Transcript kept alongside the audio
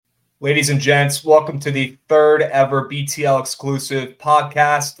Ladies and gents, welcome to the third ever BTL exclusive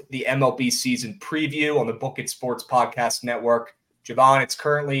podcast, the MLB season preview on the Book It Sports Podcast Network. Javon, it's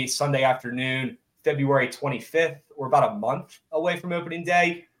currently Sunday afternoon, February 25th. We're about a month away from opening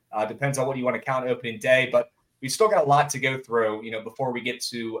day. Depends on what you want to count opening day, but we still got a lot to go through, before we get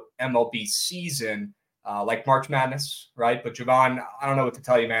to MLB season, like March Madness, right? But Javon, I don't know what to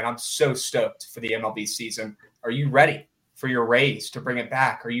tell you, man. I'm so stoked for the MLB season. Are you ready for your Rays to bring it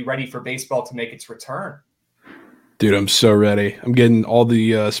back? Are you ready for baseball to make its return? Dude, I'm so ready. I'm getting all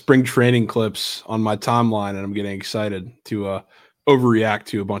the spring training clips on my timeline, and I'm getting excited to overreact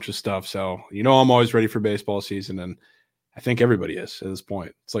to a bunch of stuff. So, I'm always ready for baseball season, and I think everybody is at this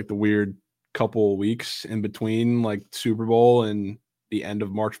point. It's like the weird couple weeks in between, like Super Bowl and the end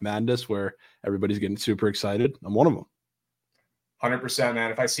of March Madness, where everybody's getting super excited. I'm one of them. 100%,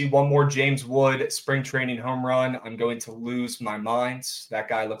 man. If I see one more James Wood spring training home run, I'm going to lose my mind. That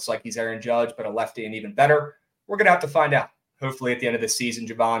guy looks like he's Aaron Judge, but a lefty and even better. We're going to have to find out, hopefully, at the end of the season,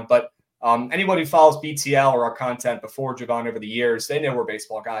 Javon. But anyone who follows BTL or our content before, Javon, over the years, they know we're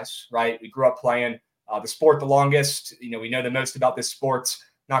baseball guys, right? We grew up playing the sport the longest. We know the most about this sport.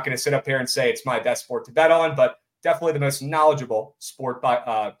 Not going to sit up here and say it's my best sport to bet on, but definitely the most knowledgeable sport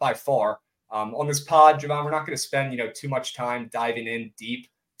by far. On this pod, Javon, we're not going to spend, too much time diving in deep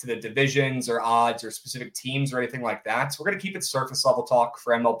to the divisions or odds or specific teams or anything like that. So we're going to keep it surface level talk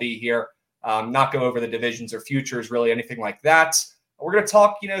for MLB here, not go over the divisions or futures, really anything like that. We're going to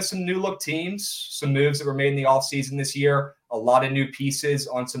talk, some new look teams, some moves that were made in the offseason this year, a lot of new pieces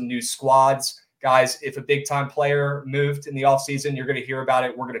on some new squads. Guys, if a big-time player moved in the offseason, you're going to hear about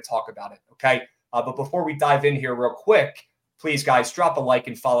it. We're going to talk about it, okay? But before we dive in here real quick, please, guys, drop a like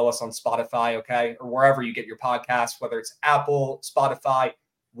and follow us on Spotify, okay? Or wherever you get your podcasts, whether it's Apple, Spotify,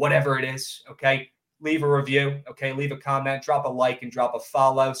 whatever it is, okay? Leave a review, okay? Leave a comment, drop a like, and drop a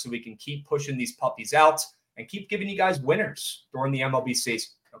follow so we can keep pushing these puppies out and keep giving you guys winners during the MLB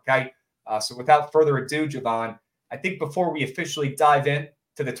season, okay? So without further ado, Javon, I think before we officially dive in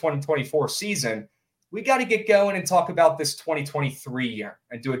to the 2024 season, we got to get going and talk about this 2023 year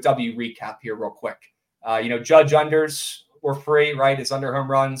and do a W recap here real quick. Judge unders were free, right? His under home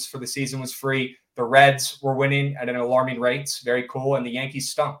runs for the season was free. The Reds were winning at an alarming rate. Very cool. And the Yankees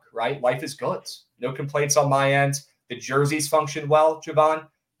stunk, right? Life is good. No complaints on my end. The jerseys functioned well, Javon.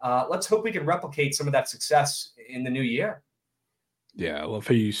 Let's hope we can replicate some of that success in the new year. Yeah, I love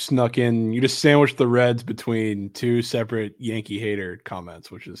how you snuck in. You just sandwiched the Reds between two separate Yankee hater comments,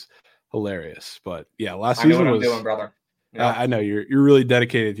 which is hilarious. But yeah, last season I know what was. I'm doing, brother. Yeah. I know you're really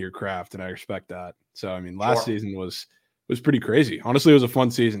dedicated to your craft, and I respect that. So last season was pretty crazy. Honestly, it was a fun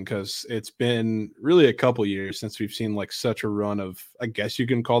season because it's been really a couple years since we've seen like such a run of, I guess you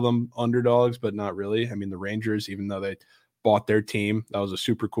can call them underdogs, but not really. The Rangers, even though they bought their team, that was a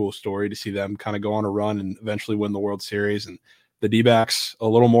super cool story to see them kind of go on a run and eventually win the World Series. And the D-backs, a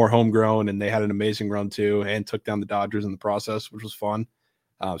little more homegrown, and they had an amazing run too and took down the Dodgers in the process, which was fun.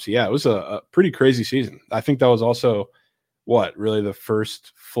 It was a pretty crazy season. I think that was also really the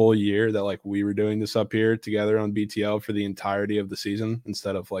first full year that like we were doing this up here together on BTL for the entirety of the season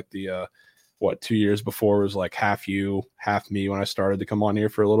instead of like the 2 years before was like half you, half me when I started to come on here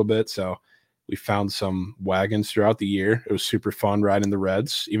for a little bit. So we found some wagons throughout the year. It was super fun riding the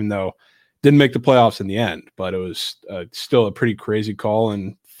Reds, even though didn't make the playoffs in the end, but it was still a pretty crazy call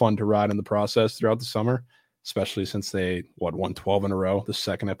and fun to ride in the process throughout the summer, especially since they won 12 in a row. The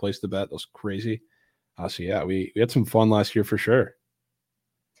second I placed the bet, that was crazy. We had some fun last year for sure.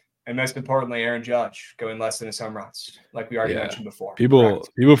 And most importantly, Aaron Judge going less than his home runs, like we already mentioned before. People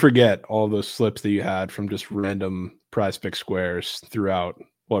forget all those slips that you had from just random prize pick squares throughout,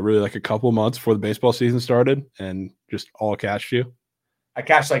 really like a couple of months before the baseball season started and just all cashed you. I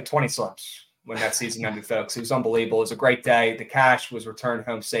cashed like 20 slips when that season ended, folks. It was unbelievable. It was a great day. The cash was returned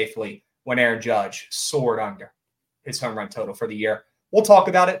home safely when Aaron Judge soared under his home run total for the year. We'll talk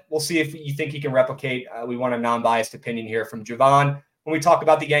about it. We'll see if you think he can replicate. We want a non-biased opinion here from Javon when we talk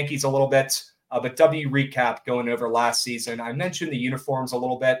about the Yankees a little bit. But W recap going over last season. I mentioned the uniforms a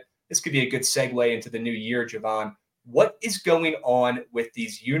little bit. This could be a good segue into the new year, Javon. What is going on with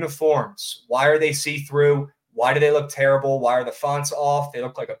these uniforms? Why are they see-through? Why do they look terrible? Why are the fonts off? They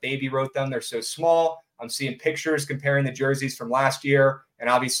look like a baby wrote them. They're so small. I'm seeing pictures comparing the jerseys from last year. And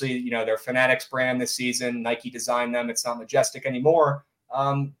obviously, they're Fanatics brand this season. Nike designed them. It's not majestic anymore.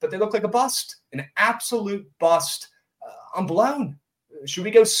 But they look like a bust, an absolute bust. I'm blown. Should we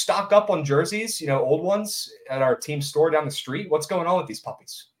go stock up on jerseys, old ones at our team store down the street? What's going on with these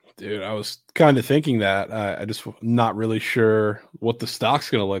puppies? Dude, I was kind of thinking that. I just not really sure what the stock's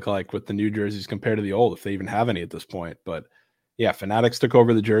going to look like with the new jerseys compared to the old, if they even have any at this point. But yeah, Fanatics took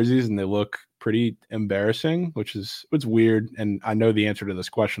over the jerseys and they look pretty embarrassing, it's weird. And I know the answer to this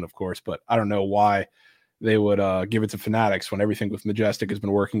question, of course, but I don't know why they would give it to Fanatics when everything with Majestic has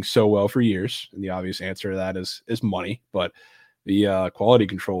been working so well for years. And the obvious answer to that is money. But the quality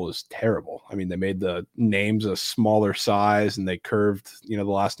control is terrible. I mean, they made the names a smaller size and they curved, the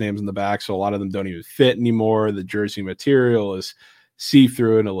last names in the back. So a lot of them don't even fit anymore. The jersey material is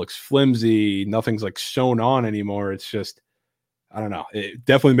see-through and it looks flimsy. Nothing's like sewn on anymore. It's just, I don't know. It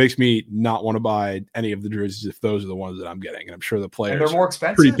definitely makes me not want to buy any of the jerseys if those are the ones that I'm getting. And I'm sure the players they're more are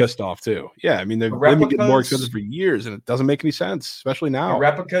expensive. pretty pissed off too. Yeah, I mean, they've been getting more expensive for years and it doesn't make any sense, especially now. The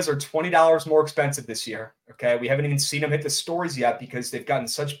replicas are $20 more expensive this year. Okay, we haven't even seen them hit the stores yet because they've gotten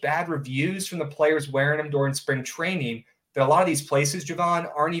such bad reviews from the players wearing them during spring training that a lot of these places,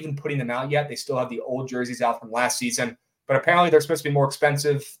 Javon, aren't even putting them out yet. They still have the old jerseys out from last season, but apparently they're supposed to be more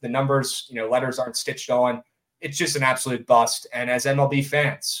expensive. The numbers, letters aren't stitched on. It's just an absolute bust. And as MLB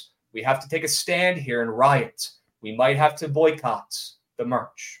fans, we have to take a stand here and riot. We might have to boycott the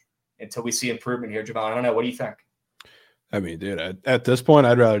merch until we see improvement here, Javon. I don't know. What do you think? I mean, dude, at this point,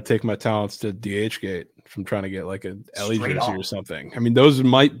 I'd rather take my talents to DH Gate from trying to get like a LE jersey or something. I mean, those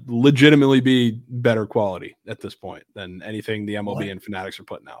might legitimately be better quality at this point than anything the MLB and Fanatics are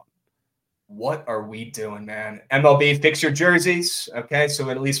putting out. What are we doing, man? MLB, fix your jerseys, okay? So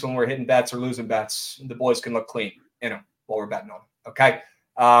at least when we're hitting bets or losing bets, the boys can look clean, while we're betting on them,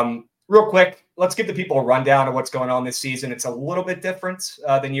 okay? Real quick, let's give the people a rundown of what's going on this season. It's a little bit different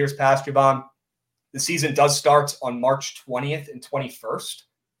than years past, Javon. The season does start on March 20th and 21st.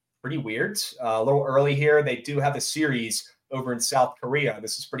 Pretty weird. A little early here. They do have a series over in South Korea.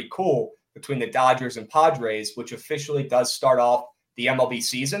 This is pretty cool between the Dodgers and Padres, which officially does start off the MLB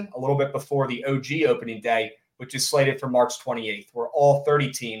season a little bit before the OG opening day, which is slated for March 28th, where all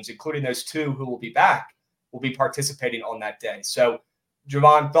 30 teams, including those two who will be back, will be participating on that day. So,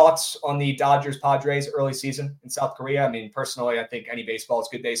 Javon, thoughts on the Dodgers-Padres early season in South Korea? I mean, personally, I think any baseball is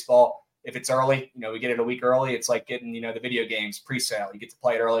good baseball. If it's early, we get it a week early. It's like getting, the video games pre-sale. You get to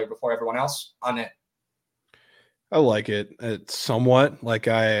play it earlier before everyone else. I'm in. I like it. It's somewhat like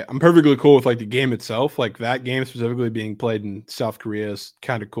I'm perfectly cool with like the game itself. Like that game specifically being played in South Korea is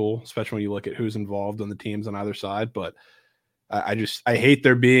kind of cool, especially when you look at who's involved on the teams on either side. But I hate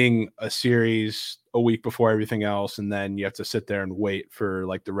there being a series a week before everything else, and then you have to sit there and wait for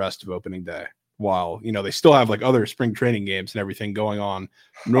like the rest of opening day while they still have like other spring training games and everything going on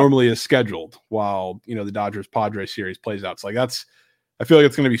normally as scheduled while the Dodgers Padres series plays out. So like I feel like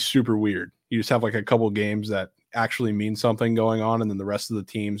it's going to be super weird. You just have like a couple games that actually mean something going on, and then the rest of the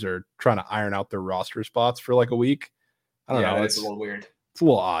teams are trying to iron out their roster spots for like a week. I don't know. It's a little weird. It's a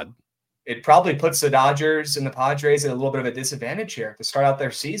little odd. It probably puts the Dodgers and the Padres at a little bit of a disadvantage here to start out their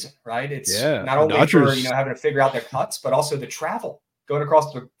season, right? It's not only Dodgers, for having to figure out their cuts, but also the travel going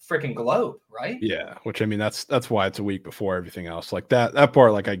across the freaking globe, right? Yeah, which I mean that's why it's a week before everything else. Like that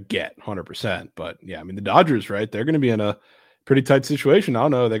part, like I get 100%, but yeah, I mean the Dodgers, right? They're going to be in a pretty tight situation. I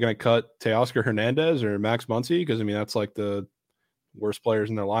don't know. They're going to cut Teoscar Hernandez or Max Muncy because I mean that's like the worst players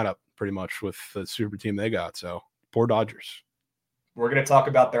in their lineup, pretty much with the super team they got. So poor Dodgers. We're going to talk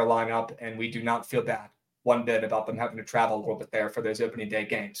about their lineup, and we do not feel bad one bit about them having to travel a little bit there for those opening day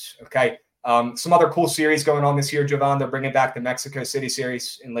games. Okay. Some other cool series going on this year, Javon. They're bringing back the Mexico City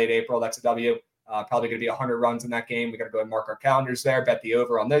series in late April. That's a W. Probably going to be 100 runs in that game. We got to go and mark our calendars there, bet the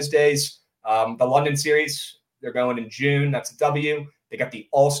over on those days. The London series, they're going in June. That's a W. They got the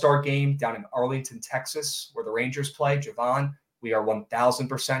All-Star game down in Arlington, Texas, where the Rangers play. Javon, we are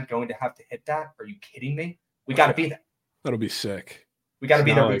 1,000% going to have to hit that. Are you kidding me? We got to be there. That'll be sick. We got to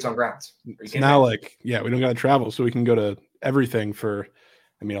be there boots on ground. It's now like, yeah, we don't got to travel, so we can go to everything for,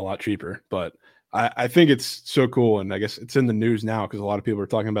 I mean, a lot cheaper. But I think it's so cool, and I guess it's in the news now because a lot of people are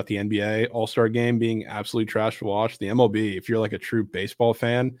talking about the NBA All-Star game being absolutely trash to watch. The MLB, if you're like a true baseball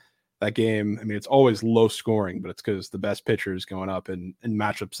fan, that game, I mean, it's always low scoring, but it's because the best pitchers going up in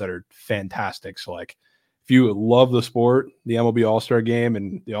matchups that are fantastic. So, like, if you love the sport, the MLB All-Star game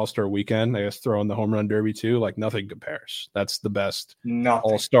and the All-Star weekend, I guess throw in the home run derby too, like nothing compares. That's the best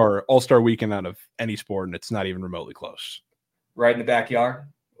All-Star weekend out of any sport, and it's not even remotely close. Right in the backyard.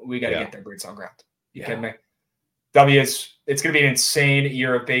 We got to get their boots on ground. You kidding me? It's going to be an insane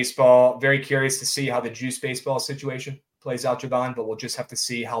year of baseball. Very curious to see how the juice baseball situation plays out, Javon, but we'll just have to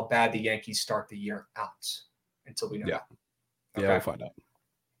see how bad the Yankees start the year out until we know. Yeah. Okay. Yeah, we'll find out.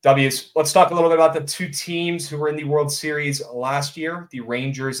 W's. Let's talk a little bit about the two teams who were in the World Series last year, the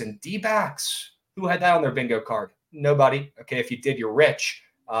Rangers and D-backs. Who had that on their bingo card? Nobody. Okay, if you did, you're rich.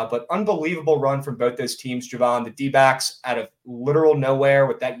 But unbelievable run from both those teams, Javon. The D-backs out of literal nowhere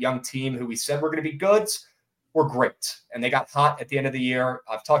with that young team who we said were going to be goods. were great. And they got hot at the end of the year.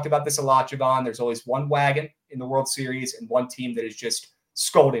 I've talked about this a lot, Javon. There's always one wagon in the World Series and one team that is just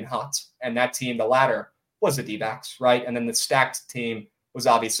scalding hot. And that team, the latter, was the D-backs, right? And then the stacked team was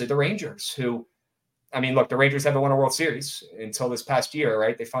obviously the Rangers, who, I mean, look, the Rangers haven't won a World Series until this past year,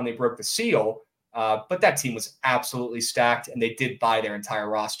 right? They finally broke the seal. But that team was absolutely stacked, and they did buy their entire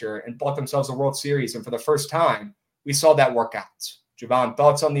roster and bought themselves a World Series. And for the first time, we saw that work out. Javon,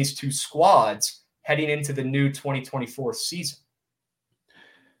 thoughts on these two squads heading into the new 2024 season?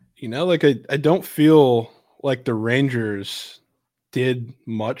 Like I don't feel like the Rangers did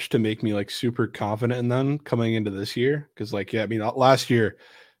much to make me like super confident in them coming into this year. Because last year,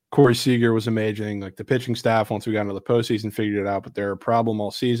 Corey Seager was amazing. Like the pitching staff, once we got into the postseason, figured it out, but they're a problem all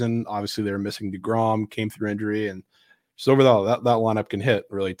season. Obviously, they were missing DeGrom, came through injury, and just overall, that lineup can hit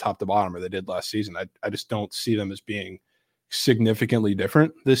really top to bottom, or they did last season. I just don't see them as being significantly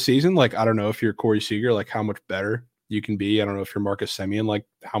different this season. Like, I don't know if you're Corey Seager, like how much better you can be. I don't know if you're Marcus Semien, like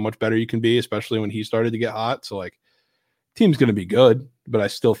how much better you can be, especially when he started to get hot. So, like, team's going to be good, but I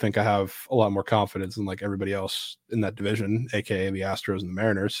still think I have a lot more confidence than like everybody else in that division, aka the Astros and the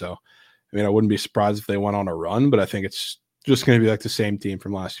Mariners. So, I mean, I wouldn't be surprised if they went on a run, but I think it's just going to be like the same team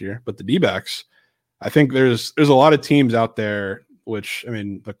from last year. But the D-backs, I think there's a lot of teams out there, which, I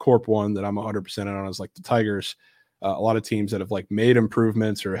mean, the Corp one that I'm 100% in on is like the Tigers. A lot of teams that have like made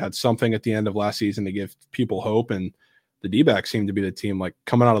improvements or had something at the end of last season to give people hope. And the D-backs seem to be the team like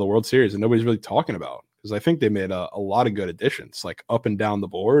coming out of the World Series and nobody's really talking about. Because I think they made a lot of good additions, like up and down the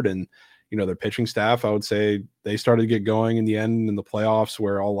board. And, their pitching staff, I would say they started to get going in the end in the playoffs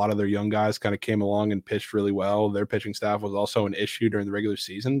where a lot of their young guys kind of came along and pitched really well. Their pitching staff was also an issue during the regular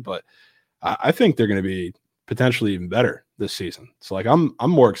season, but I think they're going to be potentially even better this season. So, like, I'm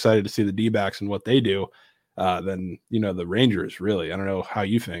more excited to see the D-backs and what they do than, the Rangers, really. I don't know how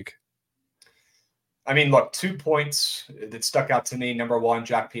you think. I mean, look, 2 points that stuck out to me. Number one,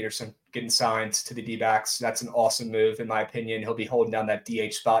 Jack Peterson getting signed to the D-backs. That's an awesome move, in my opinion. He'll be holding down that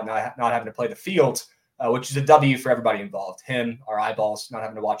DH spot, not having to play the field, which is a W for everybody involved. Him, our eyeballs, not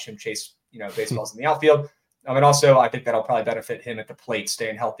having to watch him chase, baseballs in the outfield. And also, I think that'll probably benefit him at the plate,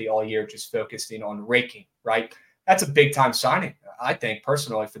 staying healthy all year, just focusing on raking, right? That's a big-time signing, I think,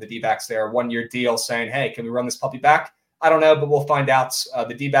 personally, for the D-backs there. 1-year deal saying, hey, can we run this puppy back? I don't know, but we'll find out.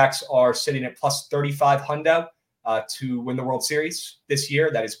 The D-backs are sitting at plus 35 hundo to win the World Series this year.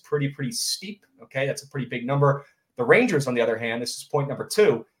 That is pretty steep. Okay, that's a pretty big number. The Rangers, on the other hand, this is point number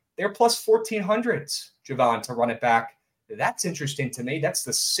 2. They're plus 1,400, Javon, to run it back. That's interesting to me. That's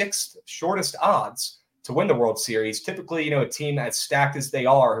the 6th shortest odds to win the World Series. Typically, a team as stacked as they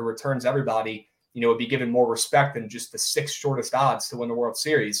are, who returns everybody, would be given more respect than just the 6th shortest odds to win the World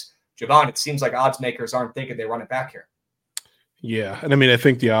Series. Javon, it seems like odds makers aren't thinking they run it back here. Yeah, and I mean, I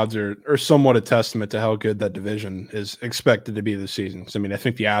think the odds are somewhat a testament to how good that division is expected to be this season. Because, I mean, I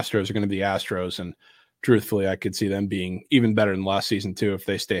think the Astros are going to be the Astros, and truthfully, I could see them being even better than last season, too, if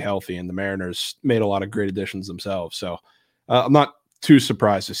they stay healthy, and the Mariners made a lot of great additions themselves. So I'm not too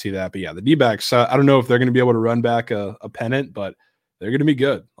surprised to see that. But, yeah, the D-backs, I don't know if they're going to be able to run back a pennant, but they're going to be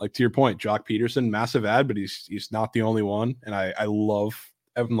good. Like, to your point, Jock Peterson, massive ad, but he's not the only one. And I love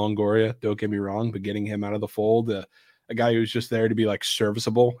Evan Longoria, don't get me wrong, but getting him out of the fold, a guy who's just there to be like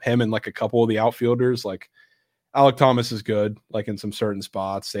serviceable, him and like a couple of the outfielders, like Alec Thomas is good, like in some certain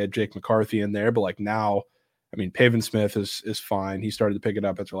spots. They had Jake McCarthy in there, but like now, I mean, Pavin Smith is fine. He started to pick it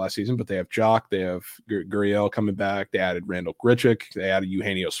up after last season, but they have Jock, they have Gurriel coming back. They added Randall Grichuk. They added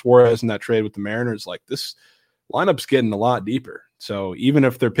Eugenio Suarez in that trade with the Mariners. Like, this lineup's getting a lot deeper. So even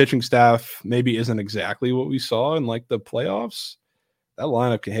if their pitching staff maybe isn't exactly what we saw in like the playoffs, that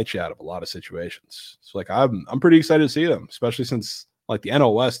lineup can hit you out of a lot of situations. So, like, I'm pretty excited to see them, especially since like the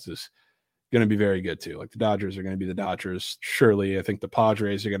NL West is going to be very good too. Like, the Dodgers are going to be the Dodgers. Surely, I think the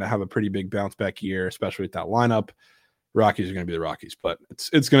Padres are going to have a pretty big bounce back year, especially with that lineup. Rockies are going to be the Rockies, but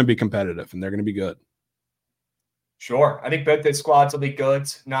it's going to be competitive and they're going to be good. Sure. I think both those squads will be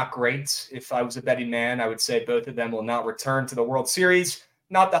good, not great. If I was a betting man, I would say both of them will not return to the World Series.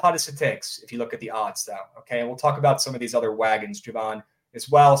 Not the hottest it takes if you look at the odds, though. Okay, and we'll talk about some of these other wagons, Javon, as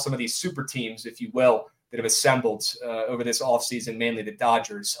well. Some of these super teams, if you will, that have assembled over this offseason, mainly the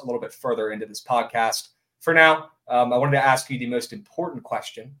Dodgers, a little bit further into this podcast. For now, I wanted to ask you the most important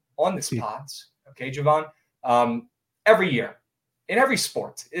question on this pods. Okay, Javon. Every year, in every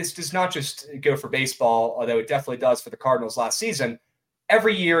sport, this does not just go for baseball, although it definitely does for the Cardinals last season.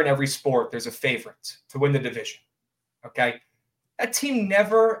 Every year in every sport, there's a favorite to win the division. Okay. That team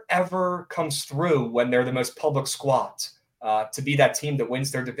never, ever comes through when they're the most public squad to be that team that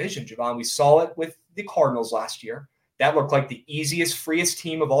wins their division, Javon. We saw it with the Cardinals last year. That looked like the easiest, freest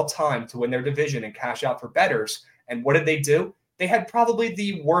team of all time to win their division and cash out for bettors. And what did they do? They had probably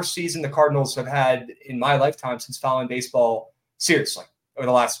the worst season the Cardinals have had in my lifetime since following baseball seriously over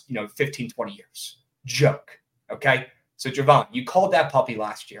the last 15, 20 years. Joke. Okay. So Javon, you called that puppy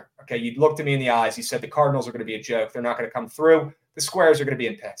last year. Okay. You looked at me in the eyes. You said the Cardinals are going to be a joke. They're not going to come through. The Squares are going to be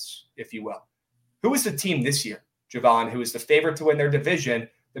in piss, if you will. Who is the team this year, Javon, who is the favorite to win their division,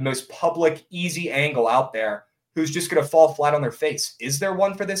 the most public, easy angle out there, who's just going to fall flat on their face? Is there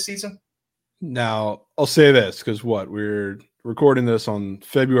one for this season? Now, I'll say this because we're recording this on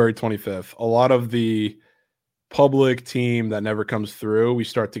February 25th. A lot of the public team that never comes through, we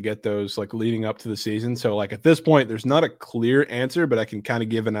start to get those like leading up to the season. So like at this point, there's not a clear answer, but I can kind of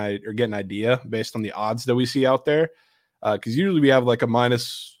get an idea based on the odds that we see out there. Because usually we have like a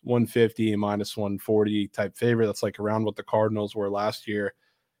minus 150, minus 140 type favorite. That's like around what the Cardinals were last year.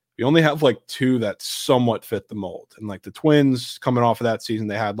 We only have like two that somewhat fit the mold. And like the Twins coming off of that season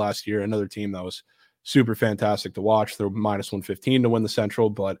they had last year, another team that was super fantastic to watch. They're minus 115 to win the Central,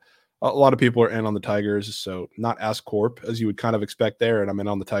 but a lot of people are in on the Tigers. So not as corp as you would kind of expect there. And I'm in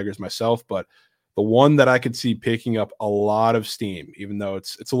on the Tigers myself, but the one that I could see picking up a lot of steam, even though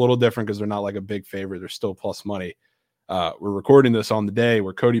it's a little different because they're not like a big favorite, they're still plus money. We're recording this on the day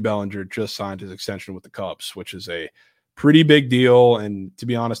where Cody Bellinger just signed his extension with the Cubs, which is a pretty big deal. And to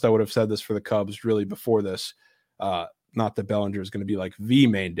be honest, I would have said this for the Cubs really before this. Not that Bellinger is going to be like the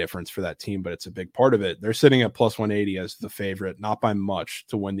main difference for that team, but it's a big part of it. They're sitting at plus 180 as the favorite, not by much,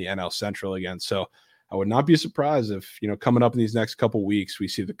 to win the NL Central again. So I would not be surprised if, coming up in these next couple weeks, we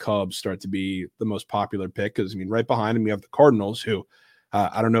see the Cubs start to be the most popular pick. Because, right behind them, we have the Cardinals, who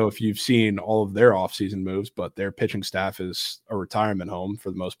I don't know if you've seen all of their offseason moves, but their pitching staff is a retirement home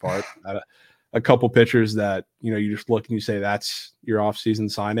for the most part. A couple pitchers that, you just look and you say that's your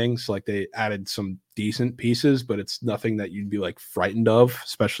offseason signings. Like they added some decent pieces, but it's nothing that you'd be like frightened of,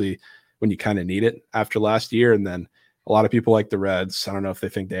 especially when you kind of need it after last year. And then a lot of people like the Reds. I don't know if they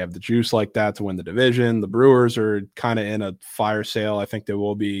think they have the juice like that to win the division. The Brewers are kind of in a fire sale. I think they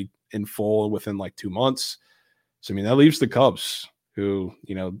will be in full within like 2 months. So, that leaves the Cubs, who,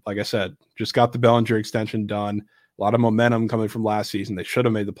 like I said, just got the Bellinger extension done. A lot of momentum coming from last season. They should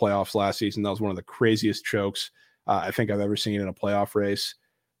have made the playoffs last season. That was one of the craziest chokes I think I've ever seen in a playoff race.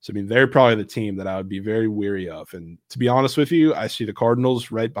 So, they're probably the team that I would be very weary of. And to be honest with you, I see the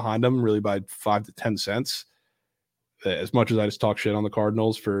Cardinals right behind them, really by 5 to 10 cents. As much as I just talk shit on the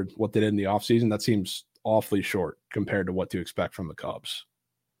Cardinals for what they did in the offseason, that seems awfully short compared to what to expect from the Cubs.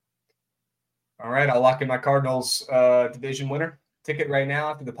 All right, I'll lock in my Cardinals division winner ticket right now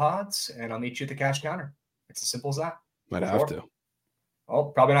after the pods, and I'll meet you at the cash counter. It's as simple as that. Might have to. Well,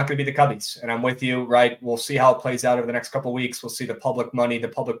 probably not going to be the Cubbies. And I'm with you, right? We'll see how it plays out over the next couple of weeks. We'll see the public money, the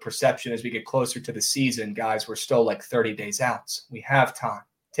public perception as we get closer to the season. Guys, we're still like 30 days out. So we have time.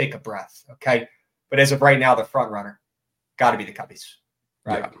 Take a breath, okay? But as of right now, the front runner got to be the Cubbies,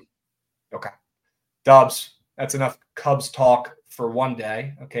 right? Yeah. Okay. Dubs, that's enough Cubs talk for one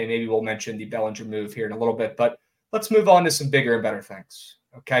day. Okay, maybe we'll mention the Bellinger move here in a little bit, but let's move on to some bigger and better things,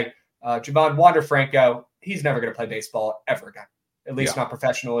 okay? Javon Wander Franco, he's never going to play baseball ever again, at least not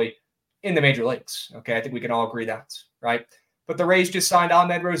professionally in the major leagues. Okay, I think we can all agree that, right? But the Rays just signed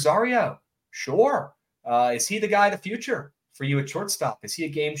Ahmed Rosario. Sure. Is he the guy of the future for you at shortstop? Is he a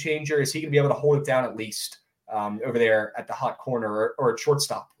game changer? Is he going to be able to hold it down at least over there at the hot corner or at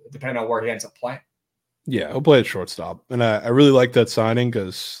shortstop, depending on where he ends up playing? Yeah, he'll play at shortstop. And I really like that signing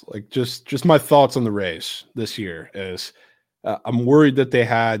because like just my thoughts on the Rays this year is I'm worried that they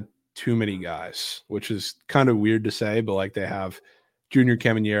had too many guys, which is kind of weird to say, but like they have Junior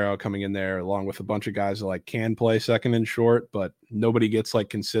Caminero coming in there along with a bunch of guys that like can play second and short, but nobody gets like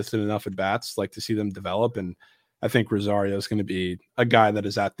consistent enough at bats like to see them develop. And I think Rosario is going to be a guy that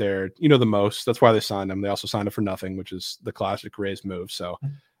is out there, the most. That's why they signed him. They also signed him for nothing, which is the classic Rays move. So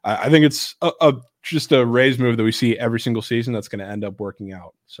I think it's just a Rays move that we see every single season that's going to end up working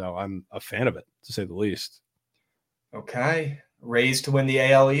out. So I'm a fan of it, to say the least. Okay. Rays to win the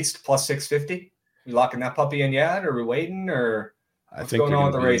AL East plus 650. We locking that puppy in yet? Or are we waiting? Or what's going on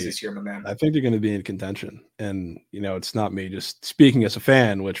with the Rays this year, my man? I think they're going to be in contention. And, it's not me just speaking as a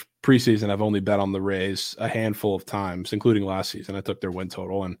fan, which preseason I've only bet on the Rays a handful of times, including last season. I took their win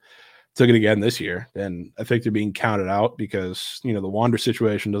total and took it again this year. And I think they're being counted out because, the Wander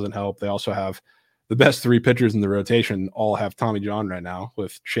situation doesn't help. They also have the best three pitchers in the rotation all have Tommy John right now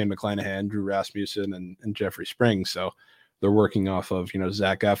with Shane McClanahan, Drew Rasmussen, and Jeffrey Springs. So they're working off of,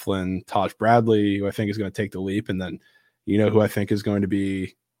 Zach Eflin, Taj Bradley, who I think is going to take the leap. And then, who I think is going to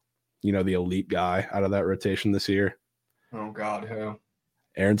be, the elite guy out of that rotation this year. Oh, God, who?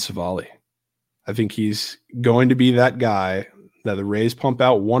 Aaron Savali. I think he's going to be that guy that the Rays pump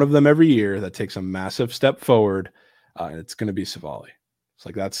out one of them every year that takes a massive step forward, and it's going to be Savali. It's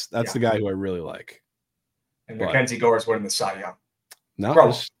like that's the guy who I really like. And Mackenzie Gore is winning the Cy Young.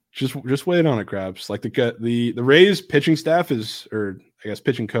 No, just wait on it, Krabs. Like the Rays pitching staff or I guess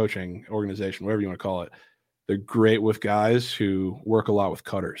pitching coaching organization, whatever you want to call it, they're great with guys who work a lot with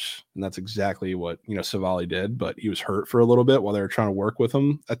cutters, and that's exactly what Savali did. But he was hurt for a little bit while they were trying to work with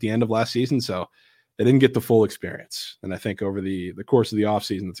him at the end of last season, so they didn't get the full experience. And I think over the course of the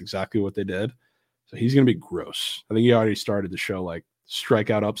offseason, that's exactly what they did. So he's going to be gross. I think he already started to show like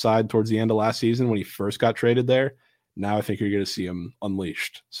strikeout upside towards the end of last season when he first got traded there. Now I think you're going to see him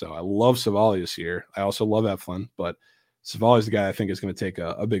unleashed. So I love Savali this year. I also love Eflin, but Savali's the guy I think is going to take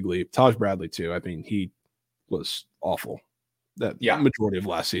a big leap. Taj Bradley too. I mean, he was awful majority of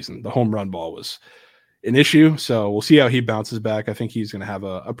last season. The home run ball was an issue. So we'll see how he bounces back. I think he's going to have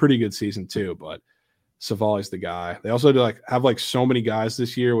a pretty good season too, but Savali's the guy. They also have so many guys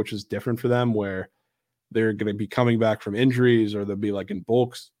this year, which is different for them, where they're going to be coming back from injuries or they'll be like in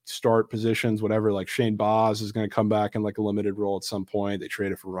bulk start positions, whatever. Like Shane Baz is going to come back in like a limited role at some point. They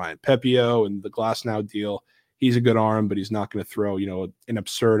traded for Ryan Pepio and the Glasnow deal. He's a good arm, but he's not going to throw, an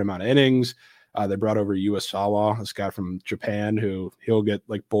absurd amount of innings. They brought over Uesawa, this guy from Japan, who he'll get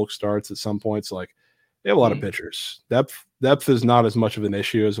like bulk starts at some point. So like they have a lot of pitchers. Depth is not as much of an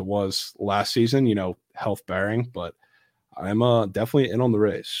issue as it was last season, health bearing, but I'm definitely in on the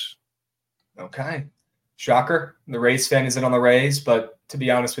Rays. Okay. Shocker. The Rays fan is in on the Rays, but to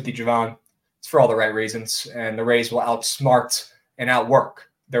be honest with you, Javon, it's for all the right reasons. And the Rays will outsmart and outwork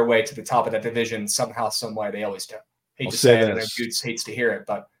their way to the top of that division somehow, some way. They always do. Hate to say it, and Goots hates to hear it,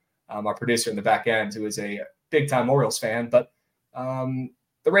 but our producer in the back end, who is a big-time Orioles fan, but the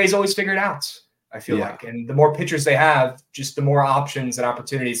Rays always figure it out, I feel like. And the more pitchers they have, just the more options and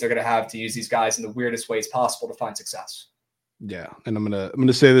opportunities they're going to have to use these guys in the weirdest ways possible to find success. Yeah, and I'm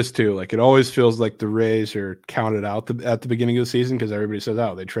gonna say this too. Like it always feels like the Rays are counted out at the beginning of the season because everybody says,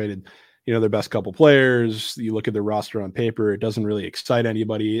 "Oh, they traded, their best couple players." You look at their roster on paper; it doesn't really excite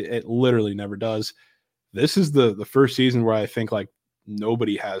anybody. It literally never does. This is the first season where I think like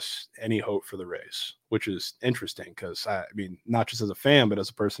nobody has any hope for the Rays, which is interesting because I mean, not just as a fan, but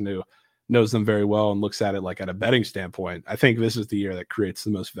as a person who knows them very well and looks at it like at a betting standpoint. I think this is the year that creates the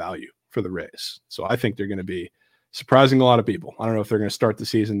most value for the Rays. So I think they're going to be surprising a lot of people. I don't know if they're going to start the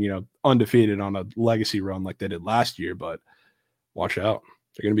season, undefeated on a legacy run like they did last year, but watch out.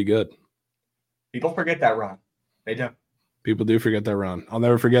 They're going to be good. People forget that run. They do. People do forget that run. I'll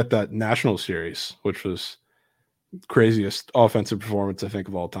never forget that National Series, which was craziest offensive performance, I think,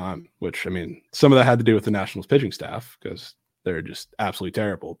 of all time, which, I mean, some of that had to do with the Nationals pitching staff because they're just absolutely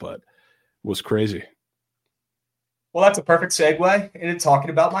terrible, but it was crazy. Well, that's a perfect segue into talking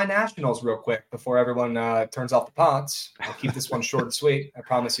about my Nationals real quick before everyone turns off the pods. I'll keep this one short and sweet. I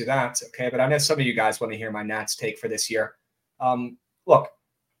promise you that. Okay, but I know some of you guys want to hear my Nats take for this year. Look,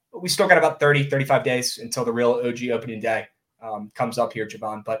 we still got about 30, 35 days until the real OG opening day comes up here,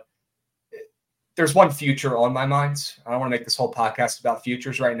 Javon. But there's one future on my mind. I don't want to make this whole podcast about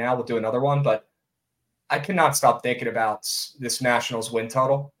futures right now. We'll do another one, but I cannot stop thinking about this Nationals win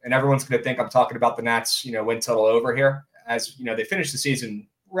total, and everyone's going to think I'm talking about the Nats, win total over here. As they finished the season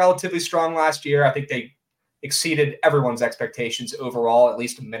relatively strong last year. I think they exceeded everyone's expectations overall, at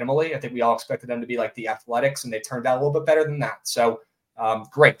least minimally. I think we all expected them to be like the Athletics, and they turned out a little bit better than that. So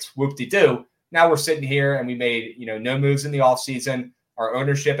great, whoop-de-doo. Now we're sitting here, and we made no moves in the offseason. Our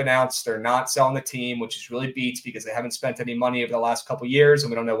ownership announced they're not selling the team, which is really beats because they haven't spent any money over the last couple of years, and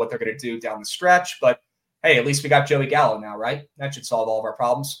we don't know what they're going to do down the stretch. But hey, at least we got Joey Gallo now, right? That should solve all of our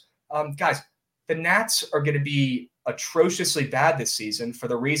problems. Guys, the Nats are going to be atrociously bad this season for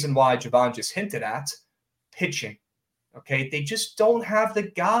the reason why Javon just hinted at, pitching. Okay, they just don't have the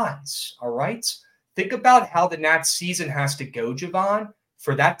guys, all right? Think about how the Nats season has to go, Javon,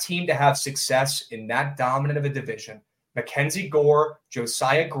 for that team to have success in that dominant of a division. Mackenzie Gore,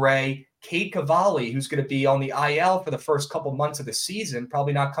 Josiah Gray, Cade Cavalli, who's going to be on the IL for the first couple months of the season,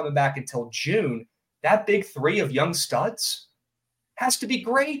 probably not coming back until June. That big three of young studs has to be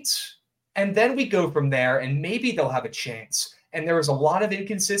great. And then we go from there, and maybe they'll have a chance. And there was a lot of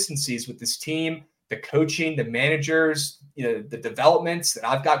inconsistencies with this team, the coaching, the managers, the developments that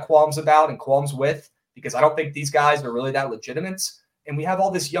I've got qualms about and qualms with, because I don't think these guys are really that legitimate. And we have all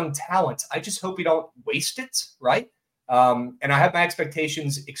this young talent. I just hope we don't waste it, right? And I have my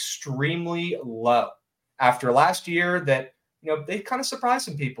expectations extremely low after last year that, they kind of surprised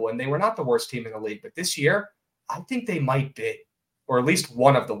some people, and they were not the worst team in the league. But this year, I think they might be, or at least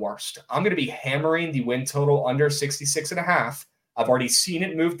one of the worst. I'm going to be hammering the win total under 66.5. I've already seen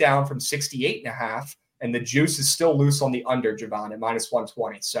it move down from 68.5, and the juice is still loose on the under, Javon, at minus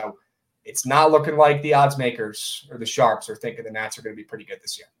 120. So it's not looking like the odds makers or the sharps are thinking the Nats are going to be pretty good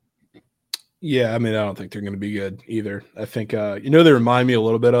this year. Yeah, I mean, I don't think they're going to be good either. I think, they remind me a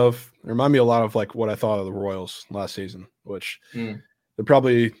lot of like what I thought of the Royals last season, which they're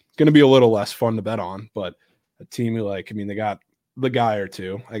probably going to be a little less fun to bet on, but a team they got the guy or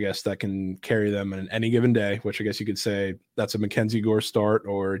two, I guess, that can carry them in any given day, which I guess you could say that's a Mackenzie Gore start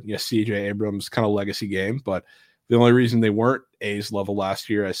or CJ Abrams kind of legacy game. But the only reason they weren't A's level last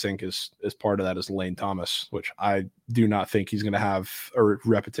year, I think, is part of that is Lane Thomas, which I do not think he's going to have a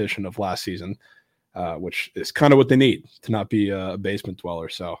repetition of last season, which is kind of what they need to not be a basement dweller.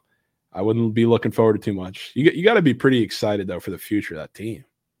 So I wouldn't be looking forward to too much. You got to be pretty excited, though, for the future of that team.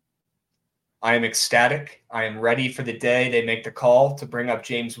 I am ecstatic. I am ready for the day they make the call to bring up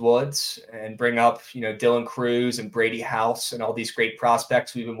James Woods and bring up, Dylan Cruz and Brady House and all these great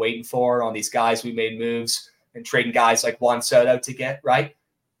prospects we've been waiting for, all these guys we made moves and trading guys like Juan Soto to get, right?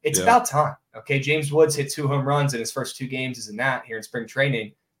 It's about time. Okay, James Woods hit 2 home runs in his first 2 games as a Nat here in spring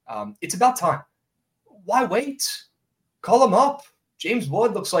training. It's about time. Why wait? Call him up. James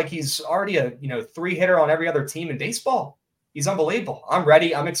Wood looks like he's already a 3-hitter on every other team in baseball. He's unbelievable. I'm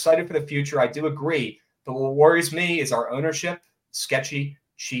ready. I'm excited for the future. I do agree. But what worries me is our ownership, sketchy,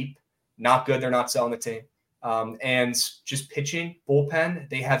 cheap, not good. They're not selling the team. And just pitching, bullpen,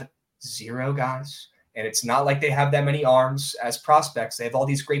 they have 0 guys. And it's not like they have that many arms as prospects. They have all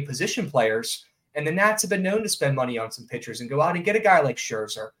these great position players. And the Nats have been known to spend money on some pitchers and go out and get a guy like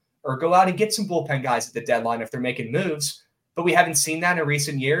Scherzer or go out and get some bullpen guys at the deadline if they're making moves. But we haven't seen that in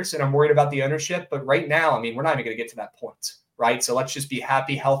recent years, and I'm worried about the ownership. But right now, we're not even going to get to that point, right? So let's just be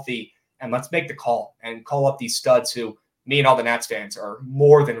happy, healthy, and let's make the call and call up these studs who me and all the Nats fans are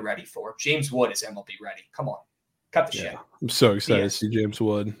more than ready for. James Wood is MLB ready. Come on. Cut the shit. I'm so excited to see James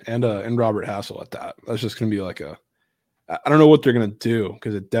Wood and Robert Hassel at that. That's just going to be like I don't know what they're going to do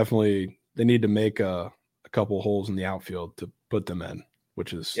because they need to make a couple holes in the outfield to put them in,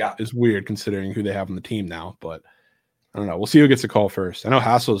 which is weird considering who they have on the team now. But I don't know. We'll see who gets a call first. I know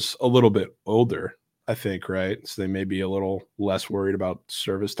Hassel's a little bit older, I think, right? So they may be a little less worried about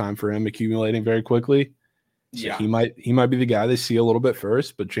service time for him accumulating very quickly. So he might be the guy they see a little bit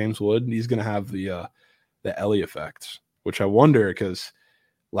first, but James Wood, he's going to have the Ellie effect, which I wonder because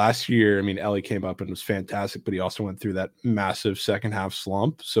last year, Ellie came up and was fantastic, but he also went through that massive second half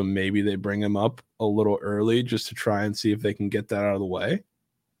slump. So maybe they bring him up a little early just to try and see if they can get that out of the way.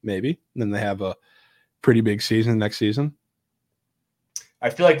 Maybe. And then they have a pretty big season next season. I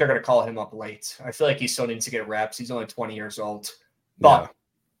feel like they're going to call him up late. I feel like he still needs to get reps. He's only 20 years old. But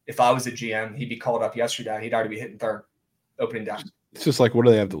if I was a GM, he'd be called up yesterday. He'd already be hitting third, opening down. It's just like, what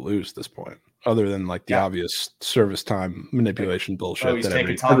do they have to lose at this point? Other than like the obvious service time manipulation bullshit. Oh, he's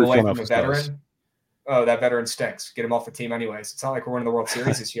taking time away from a veteran. Does. Oh, that veteran stinks. Get him off the team anyways. It's not like we're winning the World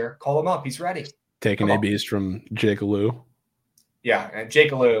Series this year. Call him up. He's ready. Taking ABs from Jake Alou. Yeah, and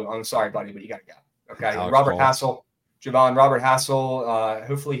Jake Alou, I'm sorry, buddy, but you got to go. Okay, Alex Robert Paul. Hassel. Javon, Robert Hassel,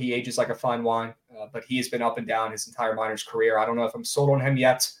 hopefully he ages like a fine wine, but he has been up and down his entire minors career. I don't know if I'm sold on him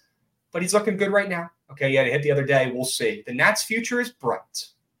yet, but he's looking good right now. Okay, he had a hit the other day. We'll see. The Nats' future is bright,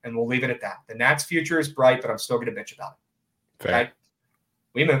 and we'll leave it at that. The Nats' future is bright, but I'm still going to bitch about it. Fair. Okay?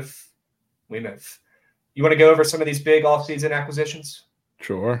 We move. You want to go over some of these big offseason acquisitions?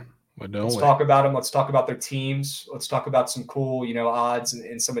 Sure. Let's talk about them. Let's talk about their teams. Let's talk about some cool, odds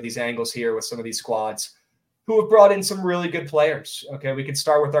in some of these angles here with some of these squads who have brought in some really good players. Okay, we can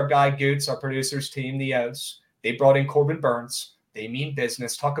start with our guy Goots, our producers team, the O's. They brought in Corbin Burns. They mean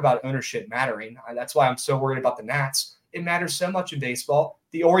business. Talk about ownership mattering. That's why I'm so worried about the Nats. It matters so much in baseball.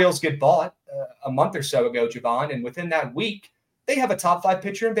 The Orioles get bought a month or so ago, Javon, and within that week, they have a top 5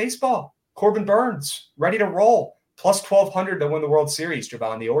 pitcher in baseball. Corbin Burns, ready to roll. Plus 1,200 to win the World Series,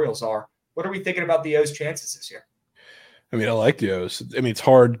 Javon. The Orioles are. What are we thinking about the O's chances this year? I like the O's. It's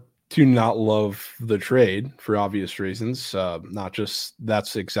hard to not love the trade for obvious reasons. Not just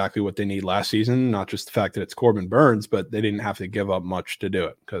that's exactly what they need last season, not just the fact that it's Corbin Burns, but they didn't have to give up much to do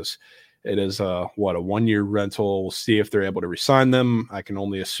it because it is a 1-year rental. We'll see if they're able to re-sign them. I can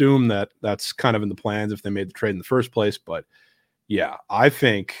only assume that that's kind of in the plans if they made the trade in the first place. But yeah, I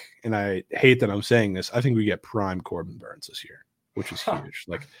think, and I hate that I'm saying this, I think we get prime Corbin Burns this year, which is huge.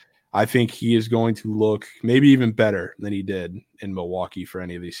 I think he is going to look maybe even better than he did in Milwaukee for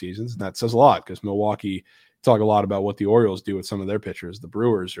any of these seasons. And that says a lot because Milwaukee talk a lot about what the Orioles do with some of their pitchers. The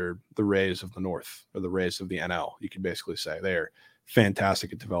Brewers are the Rays of the North or the Rays of the NL. You could basically say they're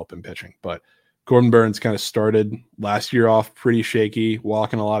fantastic at developing pitching. But Corbin Burns kind of started last year off pretty shaky,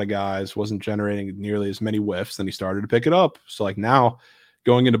 walking a lot of guys, wasn't generating nearly as many whiffs. Then he started to pick it up. So like now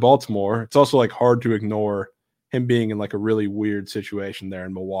going into Baltimore, it's also like hard to ignore him being in like a really weird situation there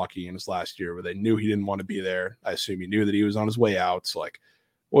in Milwaukee in his last year where they knew he didn't want to be there. I assume he knew that he was on his way out. So like,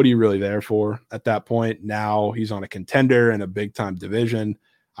 what are you really there for at that point? Now he's on a contender in a big time division.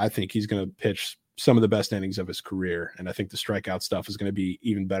 I think he's going to pitch some of the best innings of his career. And I think the strikeout stuff is going to be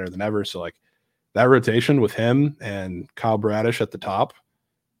even better than ever. So like that rotation with him and Kyle Bradish at the top,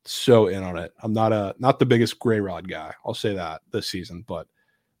 so in on it. I'm not the biggest gray rod guy. I'll say that this season, but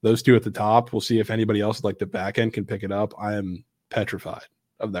those two at the top, we'll see if anybody else like the back end can pick it up. I am petrified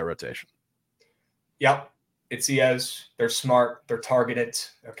of that rotation. Yep. It's EOs. They're smart. They're targeted.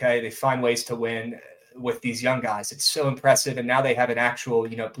 Okay. They find ways to win with these young guys. It's so impressive. And now they have an actual,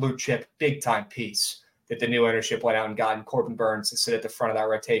 blue chip, big time piece that the new ownership went out and got in Corbin Burns to sit at the front of that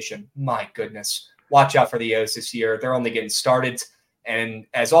rotation. My goodness. Watch out for the O's this year. They're only getting started. And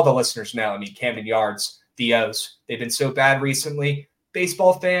as all the listeners know, Camden Yards, the O's, they've been so bad recently.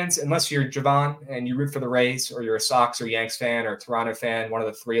 Baseball fans, unless you're Javon and you root for the Rays, or you're a Sox or Yanks fan or a Toronto fan, one of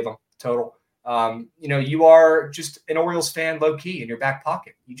the three of them total, you are just an Orioles fan low key in your back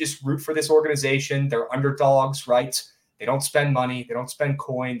pocket. You just root for this organization. They're underdogs, right? They don't spend money. They don't spend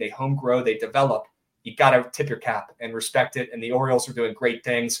coin. They home grow. They develop. You got to tip your cap and respect it. And the Orioles are doing great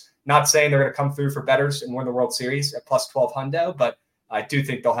things. Not saying they're going to come through for bettors and win the World Series at plus 12 hundo, but I do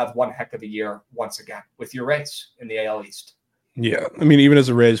think they'll have one heck of a year once again with your Rays in the AL East. Yeah, even as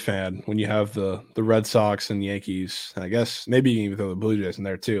a Rays fan, when you have the Red Sox and Yankees, and I guess maybe you can even throw the Blue Jays in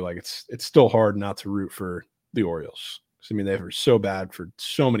there too, like it's still hard not to root for the Orioles. They were so bad for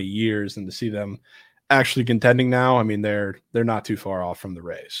so many years, and to see them actually contending now, they're not too far off from the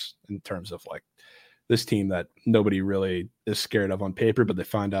Rays in terms of like this team that nobody really is scared of on paper, but they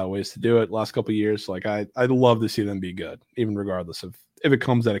find out ways to do it. Last couple of years, like I'd love to see them be good, even regardless of if it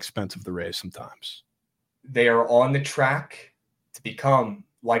comes at expense of the Rays sometimes. They are on the track to become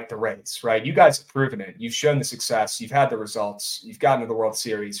like the Rays, right? You guys have proven it. You've shown the success. You've had the results. You've gotten to the World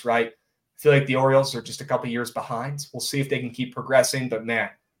Series, right? I feel like the Orioles are just a couple years behind. We'll see if they can keep progressing. But man,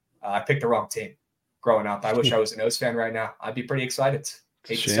 I picked the wrong team growing up. I wish I was an O's fan right now. I'd be pretty excited.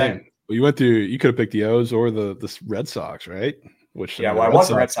 Shame. Well, you could have picked the O's or the Red Sox, right? I was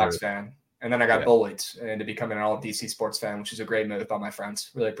a Red Sox fan. And then I got bullied into becoming an all DC sports fan, which is a great move by my friends.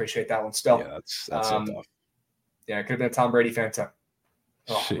 Really appreciate that one still. Yeah, that's so tough. Yeah, I could have been a Tom Brady fan too.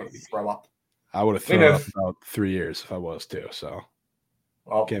 Oh, I'm gonna throw up. I would have thrown up about 3 years if I was too. So,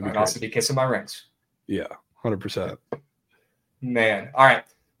 well, I'd also be kissing my rings. Yeah, 100%. Man, all right.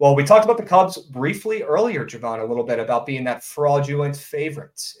 Well, we talked about the Cubs briefly earlier, Javon, a little bit about being that fraudulent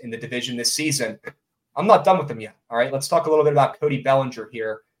favorite in the division this season. I'm not done with them yet. All right, let's talk a little bit about Cody Bellinger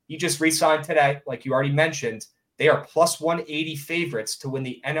here. He just re-signed today, like you already mentioned. They are plus 180 favorites to win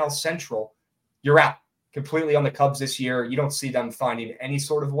the NL Central. You're out completely on the Cubs this year. You don't see them finding any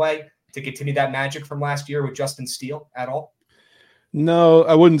sort of way to continue that magic from last year with Justin Steele at all? No,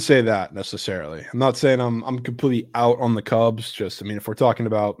 I wouldn't say that necessarily. I'm not saying I'm completely out on the Cubs. Just, if we're talking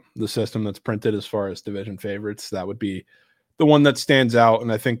about the system that's printed as far as division favorites, that would be the one that stands out. And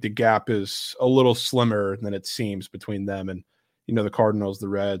I think the gap is a little slimmer than it seems between them and, the Cardinals, the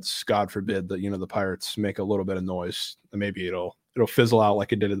Reds. God forbid that, the Pirates make a little bit of noise and maybe it'll fizzle out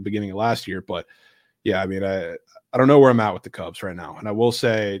like it did at the beginning of last year. But yeah, I don't know where I'm at with the Cubs right now. And I will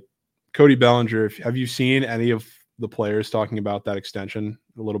say, Cody Bellinger, have you seen any of the players talking about that extension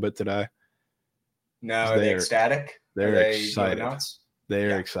a little bit today? No, are they ecstatic? They're excited.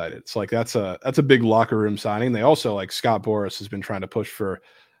 They're excited. It's like that's a big locker room signing. They also, like, Scott Boras has been trying to push for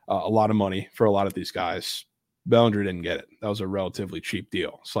a lot of money for a lot of these guys. Bellinger didn't get it. That was a relatively cheap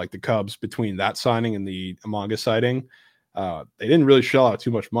deal. It's like the Cubs, between that signing and the Amanga sighting, they didn't really shell out too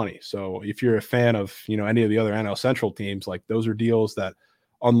much money. So if you're a fan of any of the other NL Central teams, like, those are deals that,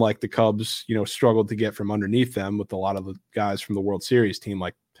 unlike the Cubs, struggled to get from underneath them with a lot of the guys from the World Series team.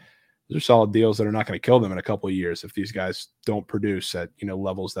 Like, those are solid deals that are not going to kill them in a couple of years if these guys don't produce at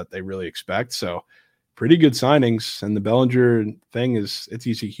levels that they really expect. So pretty good signings. And the Bellinger thing is,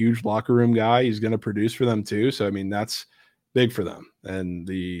 he's a huge locker room guy. He's going to produce for them too. So that's big for them. And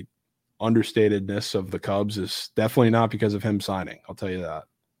the understatedness of the Cubs is definitely not because of him signing. I'll tell you that.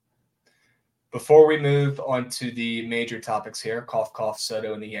 Before we move on to the major topics here, cough, cough,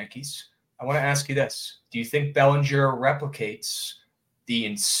 Soto and the Yankees, I want to ask you this. Do you think Bellinger replicates the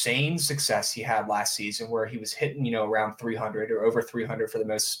insane success he had last season where he was hitting, around 300 or over 300 for the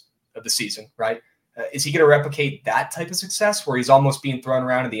most of the season, right? Is he going to replicate that type of success where he's almost being thrown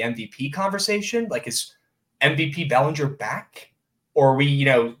around in the MVP conversation? Like, is MVP Bellinger back? Or are we,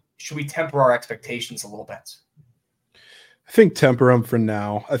 should we temper our expectations a little bit? I think temper him for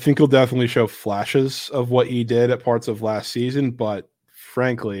now. I think he'll definitely show flashes of what he did at parts of last season. But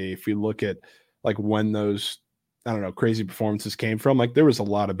frankly, if you look at like when those, I don't know, crazy performances came from, like there was a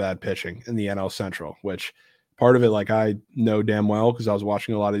lot of bad pitching in the NL Central, which part of it, like I know damn well because I was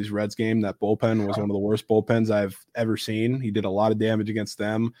watching a lot of these Reds game. That bullpen was one of the worst bullpens I've ever seen. He did a lot of damage against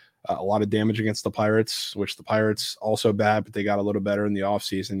them, a lot of damage against the Pirates, which the Pirates also bad, but they got a little better in the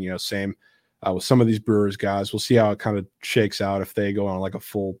offseason. You know, same with some of these Brewers guys. We'll see how it kind of shakes out if they go on like a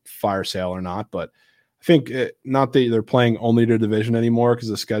full fire sale or not. But I think not that they're playing only their division anymore because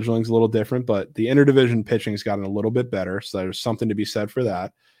the scheduling's a little different, but the interdivision pitching's gotten a little bit better. So there's something to be said for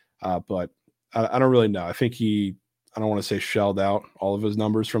that. But I don't really know. I think I don't want to say shelled out all of his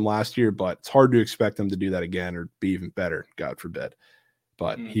numbers from last year, but it's hard to expect him to do that again or be even better, God forbid.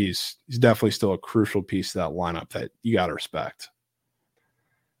 But he's definitely still a crucial piece of that lineup that you got to respect.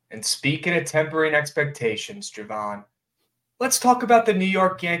 And speaking of tempering expectations, Javon, let's talk about the New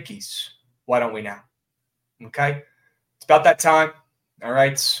York Yankees. Why don't we now? Okay. It's about that time. All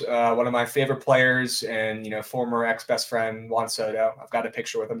right. One of my favorite players and, former ex-best friend, Juan Soto. I've got a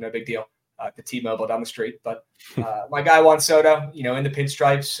picture with him. No big deal. At the T-Mobile down the street. But my guy, Juan Soto, in the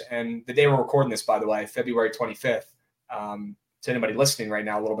pinstripes. And the day we're recording this, by the way, February 25th, to anybody listening right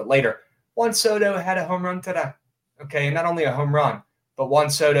now a little bit later, Juan Soto had a home run today. Okay. And not only a home run, but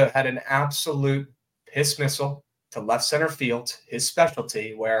Juan Soto had an absolute piss missile to left center field, his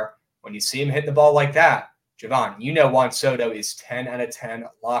specialty, where when you see him hit the ball like that, Javon, Juan Soto is 10 out of 10,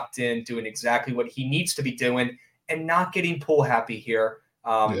 locked in, doing exactly what he needs to be doing and not getting pull happy here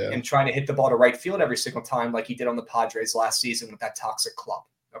and trying to hit the ball to right field every single time like he did on the Padres last season with that toxic club,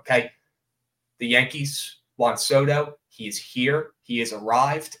 okay? The Yankees, Juan Soto, he is here. He has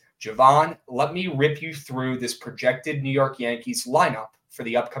arrived. Javon, let me rip you through this projected New York Yankees lineup for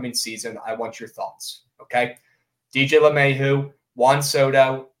the upcoming season. I want your thoughts, okay? DJ LeMahieu, Juan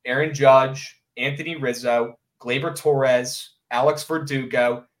Soto, Aaron Judge, Anthony Rizzo, Gleyber Torres, Alex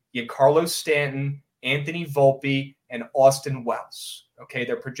Verdugo, Giancarlo Stanton, Anthony Volpe, and Austin Wells. Okay,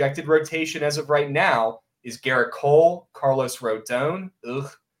 their projected rotation as of right now is Garrett Cole, Carlos Rodon,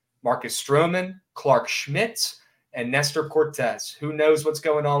 Marcus Stroman, Clark Schmidt, and Nestor Cortez. Who knows what's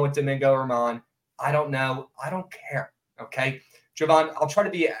going on with Domingo Germán? I don't know. I don't care. Okay. Javon, I'll try to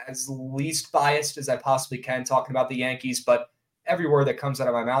be as least biased as I possibly can talking about the Yankees, but every word that comes out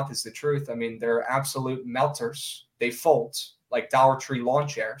of my mouth is the truth. I mean, they're absolute melters. They fold like Dollar Tree lawn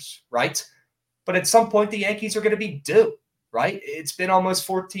chairs, right? But at some point, the Yankees are going to be due, right? It's been almost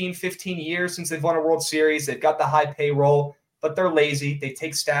 14, 15 years since they've won a World Series. They've got the high payroll, but they're lazy. They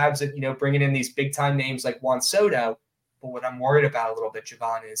take stabs at, bringing in these big-time names like Juan Soto. But what I'm worried about a little bit,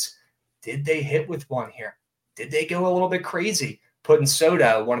 Javon, is did they hit with one here? Did they go a little bit crazy, putting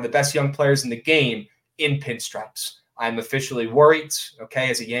Soto, one of the best young players in the game, in pinstripes? I'm officially worried, okay,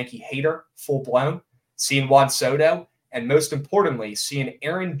 as a Yankee hater, full-blown, seeing Juan Soto, and most importantly, seeing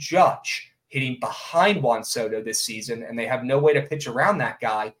Aaron Judge hitting behind Juan Soto this season, and they have no way to pitch around that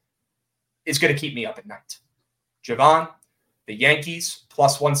guy, is going to keep me up at night. Javon, the Yankees,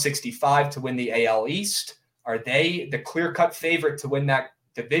 plus 165 to win the AL East. Are they the clear-cut favorite to win that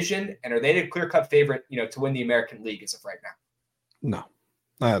division? And are they the clear-cut favorite, to win the American League as of right now?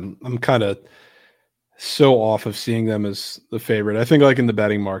 No. I'm kind of so off of seeing them as the favorite. I think like in the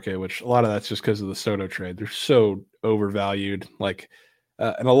betting market, which a lot of that's just because of the Soto trade. They're so overvalued.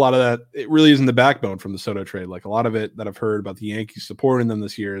 And a lot of that, it really isn't the backbone from the Soto trade. Like a lot of it that I've heard about the Yankees supporting them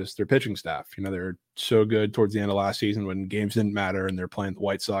this year is their pitching staff. They're so good towards the end of last season when games didn't matter and they're playing the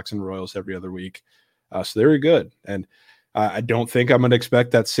White Sox and Royals every other week. So they're good. And I don't think I'm going to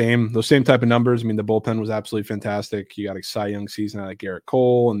expect those same type of numbers. I mean, the bullpen was absolutely fantastic. You got a Cy Young season out of Garrett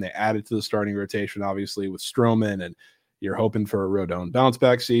Cole, and they added to the starting rotation, obviously, with Stroman, and you're hoping for a Rodon bounce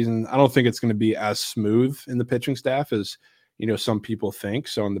back season. I don't think it's going to be as smooth in the pitching staff as some people think.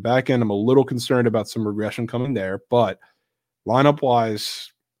 So on the back end, I'm a little concerned about some regression coming there. But lineup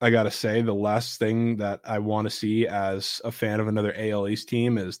wise, I got to say the last thing that I want to see as a fan of another AL East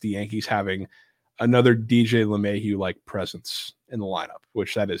team is the Yankees having another DJ LeMahieu like presence in the lineup,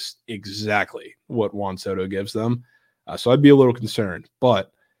 which that is exactly what Juan Soto gives them. So I'd be a little concerned,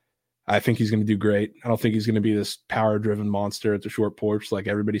 but I think he's going to do great. I don't think he's going to be this power-driven monster at the short porch like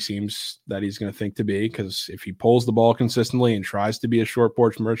everybody seems that he's going to think to be, because if he pulls the ball consistently and tries to be a short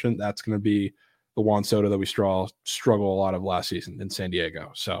porch merchant, that's going to be the Juan Soto that we struggle a lot of last season in San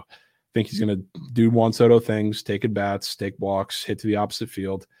Diego. So I think he's going to do Juan Soto things, take at bats, take walks, hit to the opposite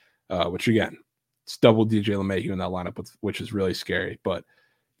field, which again, it's double DJ LeMahieu in that lineup, which is really scary. But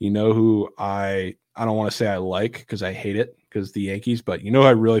who I I don't want to say I like because I hate it because the Yankees, but you know,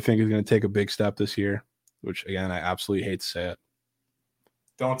 I really think is going to take a big step this year, which again, I absolutely hate to say it.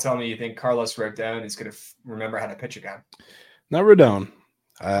 Don't tell me you think Carlos Rodon is going to remember how to pitch again. Not Rodon.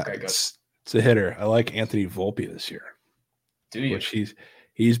 Okay, good. It's a hitter. I like Anthony Volpe this year. Do you? Which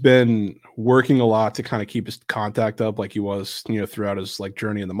he's been working a lot to kind of keep his contact up like he was, throughout his like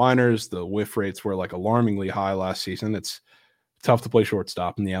journey in the minors. The whiff rates were like alarmingly high last season. It's tough to play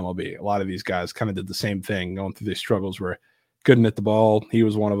shortstop in the MLB. A lot of these guys kind of did the same thing, going through these struggles where couldn't hit the ball. He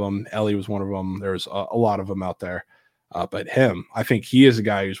was one of them. Ellie was one of them. There's a lot of them out there. But I think he is a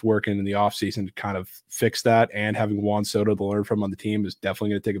guy who's working in the offseason to kind of fix that, and having Juan Soto to learn from on the team is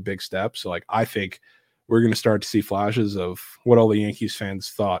definitely going to take a big step. So, like, I think we're going to start to see flashes of what all the Yankees fans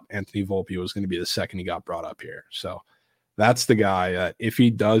thought Anthony Volpe was going to be the second he got brought up here. So that's the guy. If he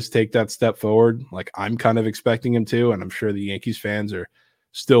does take that step forward, like I'm kind of expecting him to, and I'm sure the Yankees fans are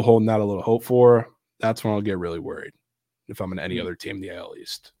still holding out a little hope for, that's when I'll get really worried if I'm in any other team in the AL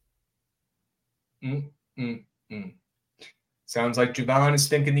East. Sounds like Javon is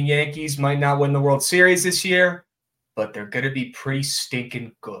thinking the Yankees might not win the World Series this year, but they're going to be pretty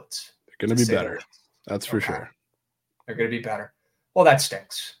stinking good. They're going to be better. That's for sure. They're going to be better. Well, that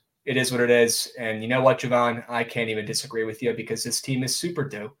stinks. It is what it is. And you know what, Javon? I can't even disagree with you because this team is super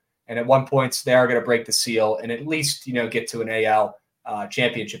due. And at one point, they are going to break the seal and at least, get to an AL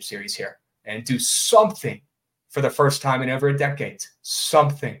championship series here and do something for the first time in over a decade.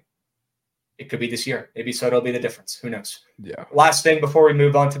 Something. It could be this year. Maybe Soto will be the difference. Who knows? Yeah. Last thing before we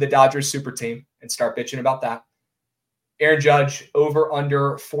move on to the Dodgers super team and start bitching about that. Aaron Judge, over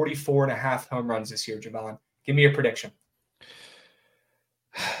under 44.5 home runs this year, Javon. Give me a prediction.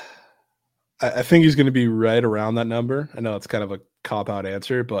 I think he's going to be right around that number. I know it's kind of a cop-out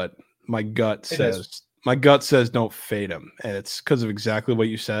answer, but my gut says don't fade him. And it's because of exactly what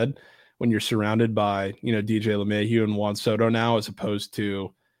you said. When you're surrounded by, DJ LeMahieu and Juan Soto now, as opposed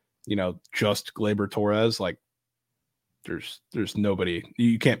to, just Gleyber Torres, like there's nobody.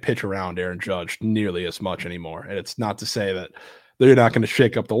 You can't pitch around Aaron Judge nearly as much anymore. And it's not to say that they're not going to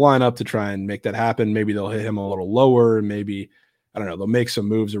shake up the lineup to try and make that happen. Maybe they'll hit him a little lower. Maybe, I don't know, they'll make some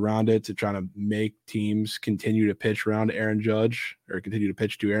moves around it to try to make teams continue to pitch around Aaron Judge or continue to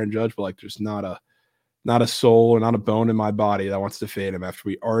pitch to Aaron Judge. But like, there's not a soul or not a bone in my body that wants to fade him after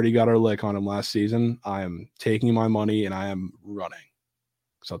we already got our lick on him last season. I am taking my money and I am running.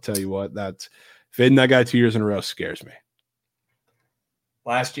 So I'll tell you what, that fading that guy 2 years in a row scares me.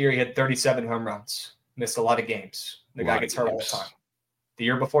 Last year, he had 37 home runs, missed a lot of games. The guy gets hurt all the time. The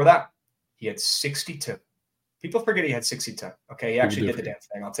year before that, he had 62. People forget he had 62. Okay, he actually did the damn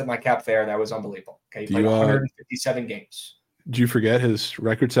thing. I'll tip my cap there. That was unbelievable. Okay, he played 157 games. Did you forget his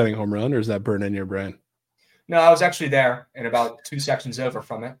record-setting home run, or is that burned in your brain? No, I was actually there and about 2 sections over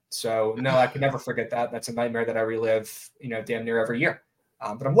from it. So, no, I can never forget that. That's a nightmare that I relive, damn near every year.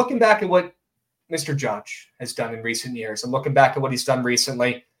 But I'm looking back at what Mr. Judge has done in recent years. I'm looking back at what he's done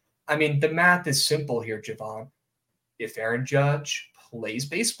recently. I mean, the math is simple here, Javon. If Aaron Judge plays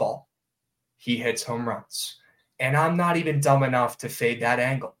baseball, he hits home runs. And I'm not even dumb enough to fade that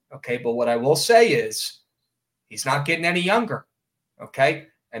angle, okay? But what I will say is he's not getting any younger, okay?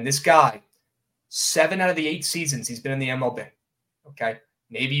 And this guy, 7 out of the 8 seasons he's been in the MLB, okay?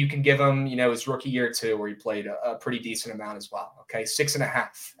 Maybe you can give him, his rookie year too, where he played a pretty decent amount as well. Okay, 6.5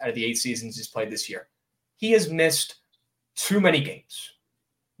 out of the 8 seasons he's played this year. He has missed too many games.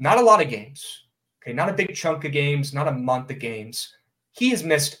 Not a lot of games. Okay, not a big chunk of games, not a month of games. He has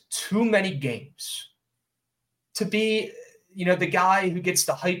missed too many games to be, the guy who gets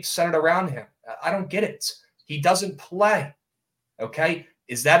the hype centered around him. I don't get it. He doesn't play. Okay,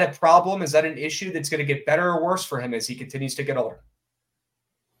 is that a problem? Is that an issue that's going to get better or worse for him as he continues to get older?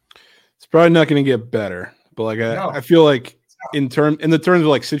 It's probably not going to get better, but like I feel like in the terms of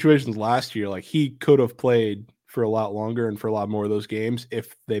like situations last year, like he could have played for a lot longer and for a lot more of those games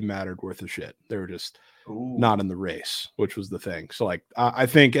if they mattered worth a shit. They were just not in the race, which was the thing. So like I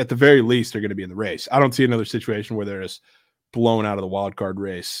think at the very least they're going to be in the race. I don't see another situation where they're just blown out of the wild card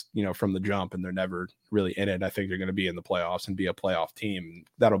race, from the jump and they're never really in it. I think they're going to be in the playoffs and be a playoff team.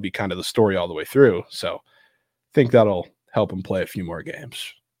 That'll be kind of the story all the way through. So I think that'll help him play a few more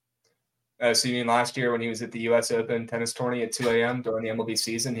games. So you mean last year when he was at the U.S. Open tennis tourney at 2 a.m. during the MLB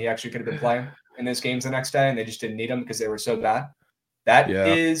season, he actually could have been playing in those games the next day, and they just didn't need him because they were so bad? That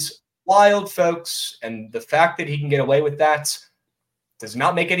is wild, folks. And the fact that he can get away with that does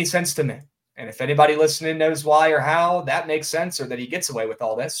not make any sense to me. And if anybody listening knows why or how that makes sense or that he gets away with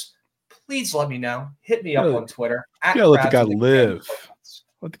all this, please let me know. Hit me up on Twitter. Let the guy live.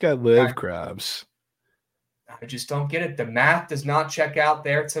 Let the guy live, okay. Krabs. I just don't get it. The math does not check out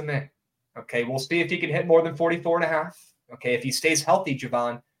there to me. Okay, we'll see if he can hit more than 44.5. Okay, if he stays healthy,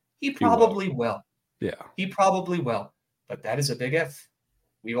 Javon, he probably will. Yeah. He probably will. But that is a big if.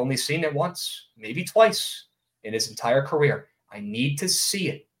 We've only seen it once, maybe twice in his entire career. I need to see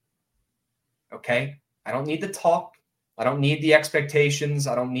it. Okay? I don't need the talk. I don't need the expectations.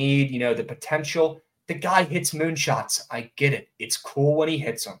 I don't need, the potential. The guy hits moonshots. I get it. It's cool when he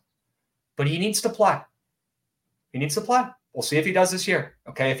hits them. But he needs to play. He needs to play. We'll see if he does this year.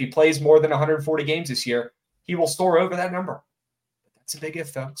 Okay? If he plays more than 140 games this year, he will soar over that number. But that's a big if,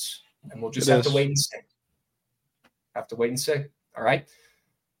 folks. And we'll just have to wait and see. Have to wait and see. All right?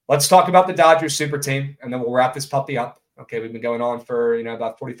 Let's talk about the Dodgers super team, and then we'll wrap this puppy up. Okay, we've been going on for,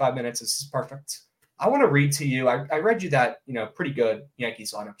 about 45 minutes. This is perfect. I want to read to you. I read you that, pretty good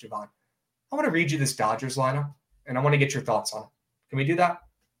Yankees lineup, Javon. I want to read you this Dodgers lineup, and I want to get your thoughts on it. Can we do that?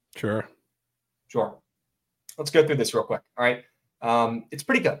 Sure. Let's go through this real quick. All right. It's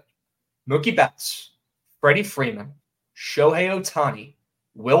pretty good. Mookie Betts, Freddie Freeman, Shohei Ohtani,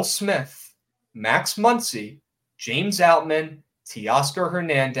 Will Smith, Max Muncy, James Outman, Teoscar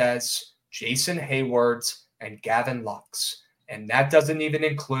Hernandez, Jason Hayward, and Gavin Lux. And that doesn't even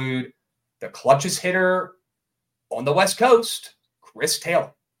include the clutchest hitter on the West Coast, Chris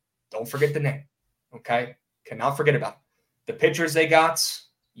Taylor. Don't forget the name, okay? Cannot forget about it. The pitchers they got,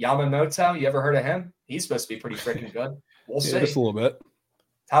 Yamamoto, you ever heard of him? He's supposed to be pretty freaking good. We'll see. Just a little bit.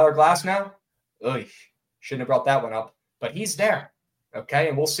 Tyler Glasnow? Ugh, shouldn't have brought that one up. But he's there, okay?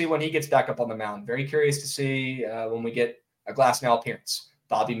 And we'll see when he gets back up on the mound. Very curious to see when we get a Glasnow appearance.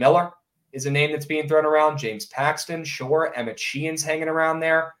 Bobby Miller is a name that's being thrown around. James Paxton, sure. Emmett Sheehan's hanging around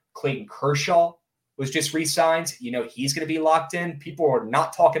there. Clayton Kershaw was just re-signed. He's going to be locked in. People are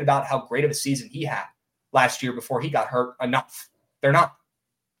not talking about how great of a season he had last year before he got hurt enough. They're not.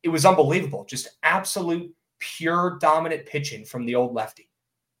 It was unbelievable. Just absolute, pure, dominant pitching from the old lefty.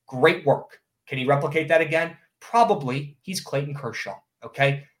 Great work. Can he replicate that again? Probably. He's Clayton Kershaw,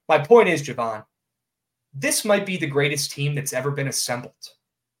 okay? My point is, Javon, this might be the greatest team that's ever been assembled,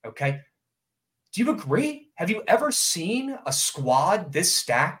 okay? Do you agree? Have you ever seen a squad this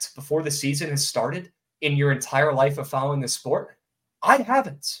stacked before the season has started in your entire life of following the sport? I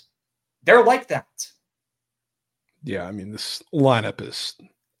haven't. They're like that. Yeah, I mean, this lineup is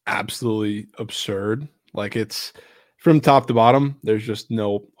absolutely absurd. Like, it's from top to bottom, there's just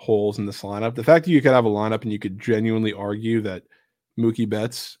no holes in this lineup. The fact that you could have a lineup and you could genuinely argue that Mookie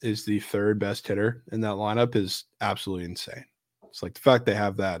Betts is the third best hitter in that lineup is absolutely insane. It's like the fact they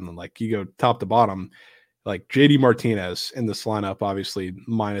have that, and then like you go top to bottom, like JD Martinez in this lineup, obviously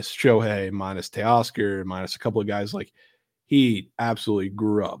minus Shohei, minus Teoscar, minus a couple of guys, like he absolutely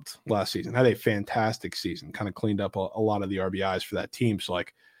grubbed last season, had a fantastic season, kind of cleaned up a lot of the RBIs for that team. So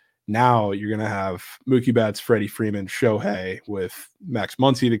like now you're going to have Mookie Betts, Freddie Freeman, Shohei with Max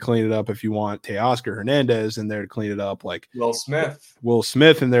Muncy to clean it up if you want, Teoscar Hernandez in there to clean it up, like Will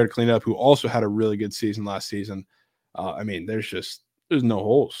Smith in there to clean it up, who also had a really good season last season. I mean, there's no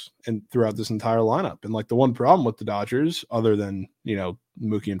holes throughout this entire lineup. And like the one problem with the Dodgers, other than,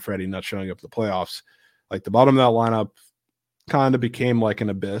 Mookie and Freddie not showing up at the playoffs, like the bottom of that lineup kind of became like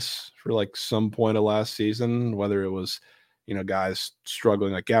an abyss for like some point of last season, whether it was, guys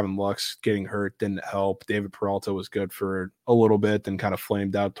struggling, like Gavin Lux getting hurt didn't help. David Peralta was good for a little bit, then kind of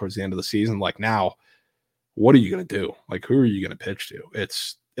flamed out towards the end of the season. Like now, what are you going to do? Like, who are you going to pitch to?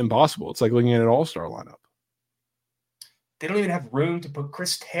 It's impossible. It's like looking at an all-star lineup. They don't even have room to put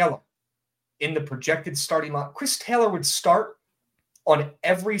Chris Taylor in the projected starting line. Chris Taylor would start on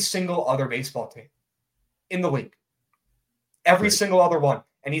every single other baseball team in the league. Every single other one.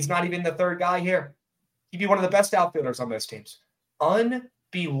 And he's not even the third guy here. He'd be one of the best outfielders on those teams.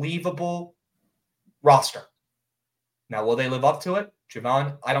 Unbelievable roster. Now, will they live up to it?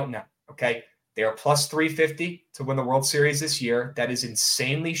 Javon, I don't know. Okay. They are plus 350 to win the World Series this year. That is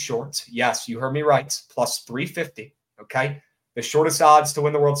insanely short. Yes, you heard me right. Plus 350. Okay. The shortest odds to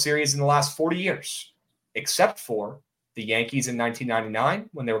win the World Series in the last 40 years, except for the Yankees in 1999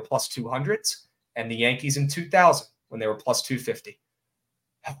 when they were plus 200 and the Yankees in 2000 when they were plus 250.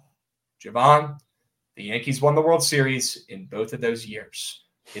 Javon, the Yankees won the World Series in both of those years.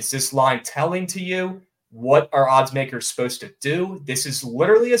 Is this line telling to you what are odds makers supposed to do? This is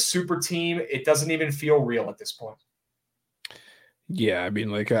literally a super team. It doesn't even feel real at this point. Yeah, I mean,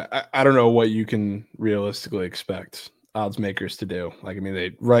 like, I don't know what you can realistically expect odds makers to do. Like, I mean,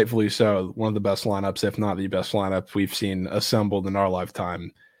 they rightfully so, one of the best lineups, if not the best lineup we've seen assembled in our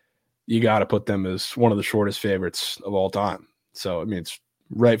lifetime. You got to put them as one of the shortest favorites of all time. So, I mean, it's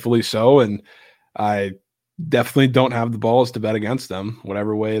rightfully so. And I definitely don't have the balls to bet against them,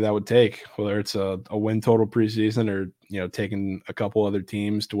 whatever way that would take, whether it's a win total preseason or, taking a couple other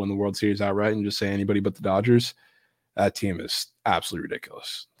teams to win the World Series outright and just say anybody but the Dodgers. That team is absolutely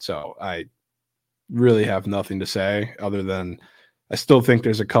ridiculous. So I really have nothing to say other than I still think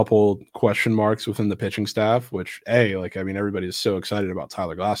there's a couple question marks within the pitching staff, which everybody is so excited about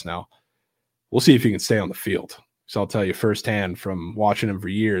Tyler Glass now. We'll see if he can stay on the field. So I'll tell you firsthand from watching him for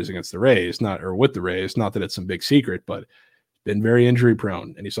years against the Rays, with the Rays, not that it's some big secret, but been very injury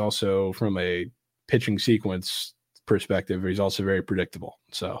prone. And he's also, from a pitching sequence perspective, he's also very predictable.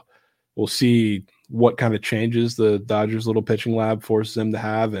 So we'll see what kind of changes the Dodgers' little pitching lab forces him to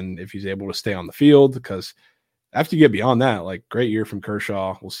have, and if he's able to stay on the field, because after you get beyond that, great year from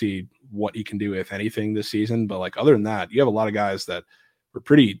Kershaw. We'll see what he can do, if anything, this season. But other than that, you have a lot of guys that were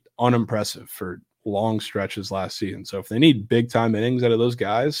pretty unimpressive for long stretches last season. So if they need big time innings out of those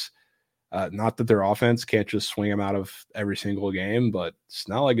guys, not that their offense can't just swing them out of every single game, but it's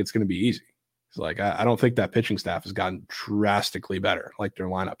not like it's going to be easy. It's I don't think that pitching staff has gotten drastically better like their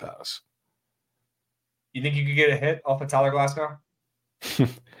lineup has. You think you could get a hit off of Tyler Glass now?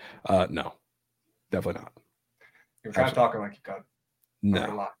 No, definitely not. You're kind of talking like you could.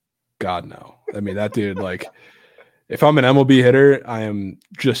 No, God, no. I mean, that dude, if I'm an MLB hitter, I am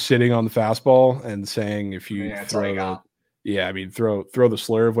just sitting on the fastball and saying, if you throw the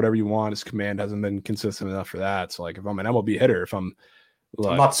slur of whatever you want. His command hasn't been consistent enough for that. So, if I'm an MLB hitter, I'm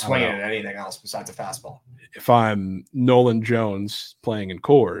not swinging at anything else besides a fastball. If I'm Nolan Jones playing in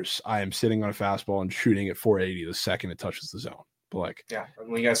Coors, I am sitting on a fastball and shooting at 480 the second it touches the zone. But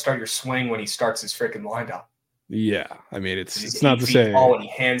when you got to start your swing when he starts his freaking windup. Yeah, I mean it's not to say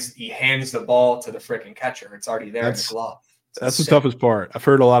and he hands the ball to the freaking catcher. It's already there in the glove. That's the toughest part. I've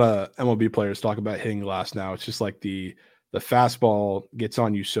heard a lot of MLB players talk about hitting Glass now. It's just the fastball gets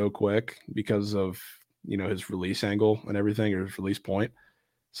on you so quick because of his release angle and everything, or his release point.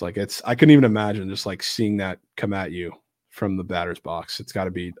 It's I couldn't even imagine just seeing that come at you from the batter's box. It's got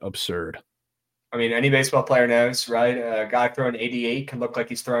to be absurd. I mean, any baseball player knows, right? A guy throwing 88 can look like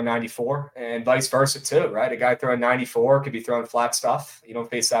he's throwing 94, and vice versa too, right? A guy throwing 94 could be throwing flat stuff. You don't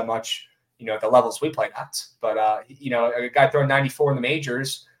face that much, at the levels we played at. But, a guy throwing 94 in the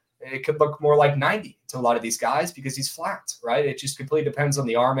majors, it could look more like 90 to a lot of these guys because he's flat, right? It just completely depends on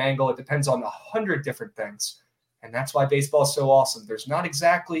the arm angle. It depends on 100 different things. And that's why baseball is so awesome. There's not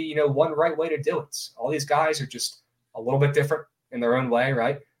exactly, one right way to do it. All these guys are just a little bit different in their own way,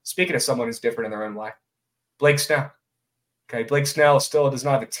 right? Speaking of someone who's different in their own way, Blake Snell. Okay, Blake Snell still does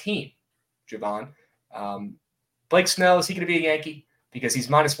not have a team, Javon. Blake Snell, is he going to be a Yankee? Because he's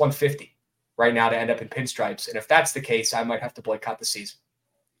minus 150 right now to end up in pinstripes. And if that's the case, I might have to boycott the season.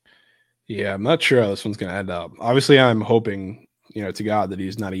 Yeah, I'm not sure how this one's going to end up. Obviously, I'm hoping, to God that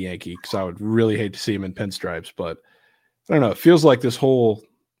he's not a Yankee, because I would really hate to see him in pinstripes. But I don't know. It feels like this whole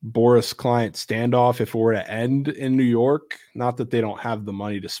Boris client standoff, if it were to end in New York, not that they don't have the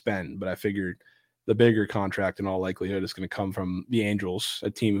money to spend, but I figured the bigger contract in all likelihood is going to come from the Angels, a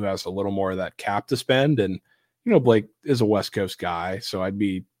team who has a little more of that cap to spend. And, Blake is a West Coast guy, so I'd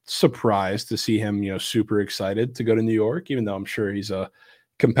be surprised to see him, super excited to go to New York, even though I'm sure he's a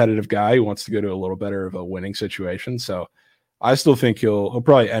competitive guy who wants to go to a little better of a winning situation. So I still think he'll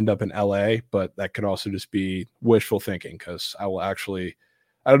probably end up in LA, but that could also just be wishful thinking, because I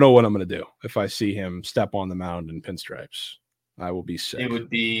don't know what I'm going to do if I see him step on the mound in pinstripes. I will be sick. It would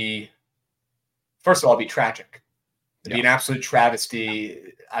be, first of all, it'd be tragic. It'd be an absolute travesty.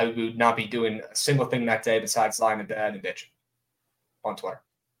 I would not be doing a single thing that day besides lying in bed and bitching on Twitter.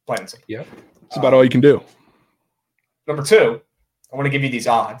 Plain and simple. Yeah, it's about all you can do. Number two, I want to give you these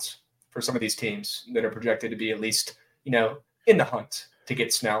odds for some of these teams that are projected to be at least, in the hunt to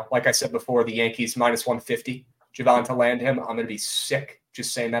get Snell. Like I said before, the Yankees minus 150. Javon to land him. I'm going to be sick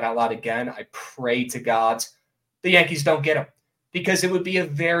just saying that out loud again. I pray to God the Yankees don't get him, because it would be a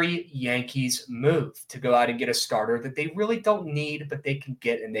very Yankees move to go out and get a starter that they really don't need, but they can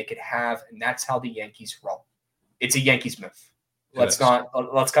get and they could have, and that's how the Yankees roll. It's a Yankees move. Let's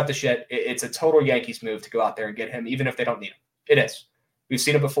cut the shit. It's a total Yankees move to go out there and get him, even if they don't need him. It is. We've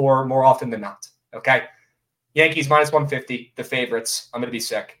seen it before more often than not. Okay? Yankees minus 150, the favorites. I'm going to be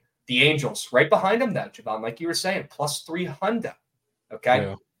sick. The Angels right behind them, though, Javon, like you were saying, plus 300. Okay.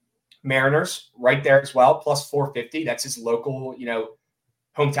 Yeah. Mariners right there as well, plus 450. That's his local,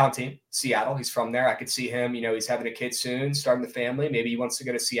 hometown team, Seattle. He's from there. I could see him, he's having a kid soon, starting the family. Maybe he wants to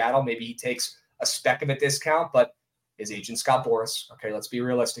go to Seattle. Maybe he takes a speck of a discount, but his agent, Scott Boras. Okay, let's be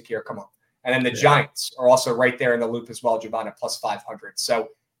realistic here. Come on. And then the Giants are also right there in the loop as well, Javon, at plus 500. So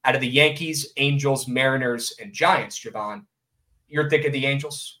out of the Yankees, Angels, Mariners, and Giants, Javon, you're thinking the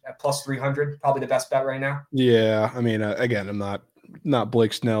Angels at plus 300, probably the best bet right now. Yeah, I mean, again, I'm not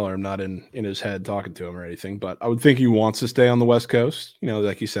Blake Snell, or I'm not in his head talking to him or anything, but I would think he wants to stay on the West Coast.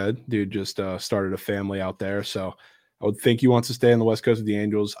 Like you said, dude just started a family out there, so I would think he wants to stay on the West Coast of the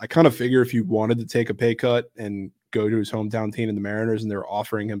Angels. I kind of figure if he wanted to take a pay cut and go to his hometown team in the Mariners, and they're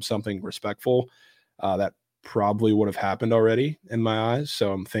offering him something respectful, that probably would have happened already in my eyes.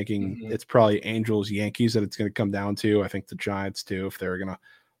 So I'm thinking it's probably Angels, Yankees that it's going to come down to. I think the Giants too, if they're going to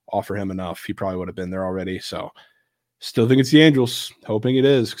offer him enough, he probably would have been there already. So still think it's the Angels, hoping it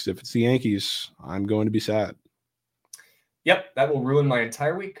is, because if it's the Yankees, I'm going to be sad. Yep, that will ruin my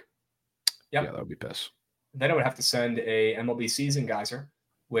entire week. Yep. Yeah, that would be piss. Then I would have to send a MLB season geyser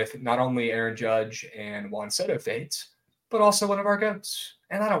with not only Aaron Judge and Juan Soto fades, but also one of our goats.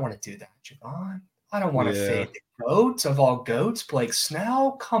 And I don't want to do that, Javon. I don't want to fade the goat of all goats, Blake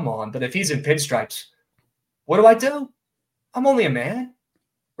Snell. Come on. But if he's in pinstripes, what do? I'm only a man,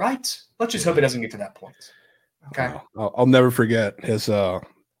 right? Let's just hope it doesn't get to that point. Okay. I'll never forget his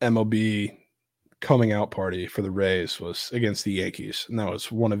MLB coming out party for the Rays was against the Yankees. And that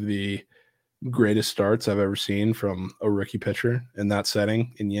was one of the greatest starts I've ever seen from a rookie pitcher in that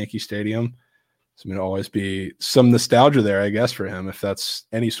setting in Yankee Stadium. So going to always be some nostalgia there, I guess, for him, if that's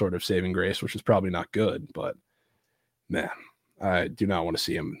any sort of saving grace, which is probably not good. But, man, I do not want to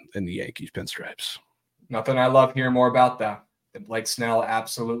see him in the Yankees pinstripes. Nothing I love hearing more about that than Blake Snell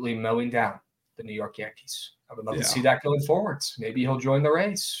absolutely mowing down the New York Yankees. I would love to see that going forwards. Maybe he'll join the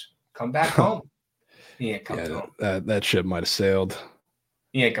Rays, come back home. He ain't coming home. That ship might have sailed.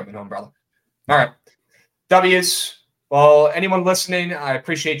 He ain't coming home, brother. All right. W's. Well, anyone listening, I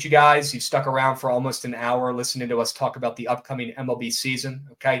appreciate you guys. You stuck around for almost an hour listening to us talk about the upcoming MLB season.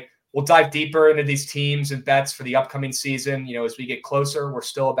 Okay. We'll dive deeper into these teams and bets for the upcoming season. As we get closer, we're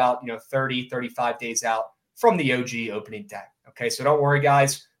still about, 30, 35 days out from the OG opening day. Okay. So don't worry,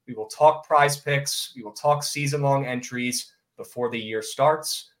 guys. We will talk prize picks. We will talk season-long entries before the year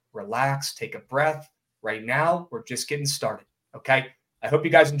starts. Relax, take a breath. Right now, we're just getting started. Okay. I hope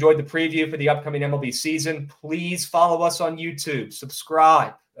you guys enjoyed the preview for the upcoming MLB season. Please follow us on YouTube.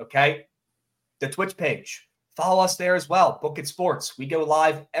 Subscribe, okay? The Twitch page. Follow us there as well. Book It Sports. We go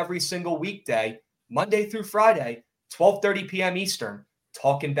live every single weekday, Monday through Friday, 12:30 p.m. Eastern,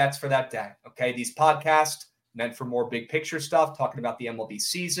 talking bets for that day, okay? These podcasts meant for more big picture stuff, talking about the MLB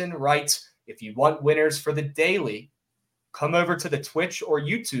season, right? If you want winners for the daily, come over to the Twitch or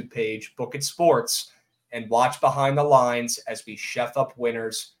YouTube page, Book It Sports, and watch behind the lines as we chef up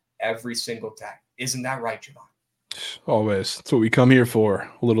winners every single day. Isn't that right, Javon? Always. That's what we come here for.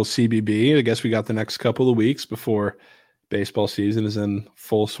 A little CBB. I guess we got the next couple of weeks before baseball season is in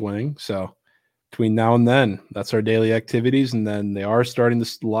full swing. So between now and then, that's our daily activities. And then they are starting to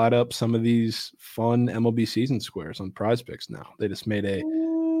slide up some of these fun MLB season squares on Prize Picks now. They just made a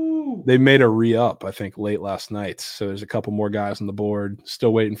re-up, I think, late last night. So there's a couple more guys on the board.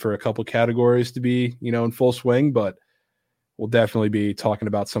 Still waiting for a couple categories to be, in full swing, but we'll definitely be talking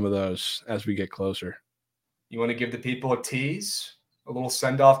about some of those as we get closer. You want to give the people a tease? A little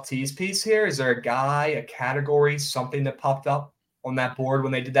send-off tease piece here? Is there a guy, a category, something that popped up on that board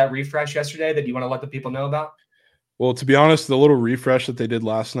when they did that refresh yesterday that you want to let the people know about? Well, to be honest, the little refresh that they did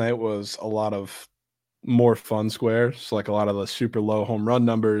last night was a lot of more fun squares, like a lot of the super low home run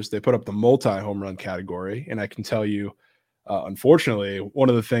numbers. They put up the multi-home run category, and I can tell you, unfortunately, one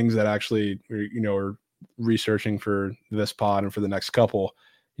of the things that actually, are researching for this pod and for the next couple,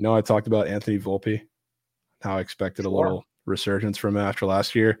 I talked about Anthony Volpe, how I expected a little resurgence from him after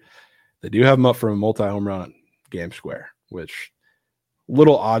last year. They do have him up for a multi-home run game square, which a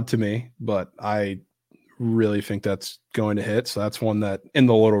little odd to me, but I really think that's going to hit. So that's one that in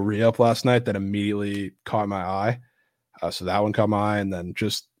the little re-up last night that immediately caught my eye. So that one caught my eye. And then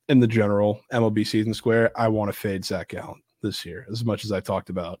just in the general MLB season square, I want to fade Zach Gallen this year, as much as I talked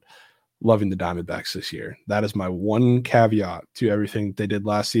about loving the Diamondbacks this year. That is my one caveat to everything they did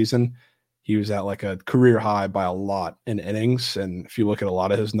last season. He was at like a career high by a lot in innings. And if you look at a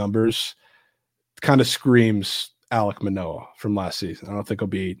lot of his numbers, it kind of screams Alek Manoah from last season. I don't think he'll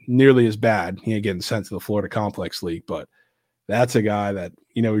be nearly as bad. He ain't getting sent to the Florida Complex League, but that's a guy that,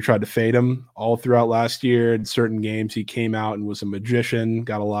 we tried to fade him all throughout last year. In certain games, he came out and was a magician,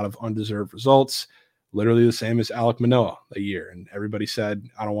 got a lot of undeserved results, literally the same as Alek Manoah a year. And everybody said,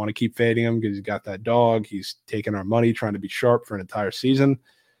 I don't want to keep fading him because he's got that dog. He's taking our money, trying to be sharp for an entire season.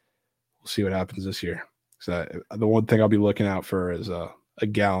 We'll see what happens this year. So the one thing I'll be looking out for is a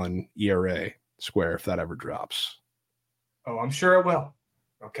Gallen ERA square if that ever drops. Oh, I'm sure it will.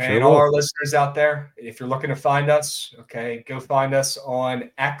 Okay. Sure and all will. our listeners out there, if you're looking to find us, okay, go find us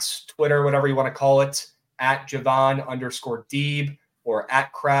on X, Twitter, whatever you want to call it, at Javon_Deeb or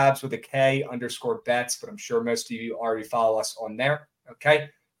at Krabs with a K _bets, but I'm sure most of you already follow us on there. Okay.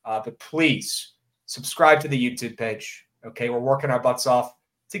 But please subscribe to the YouTube page. Okay. We're working our butts off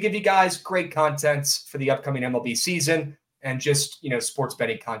to give you guys great content for the upcoming MLB season and just, sports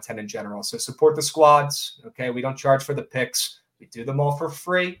betting content in general. So support the squads. Okay. We don't charge for the picks. We do them all for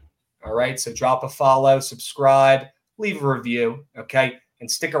free. All right. So drop a follow, subscribe, leave a review. Okay. And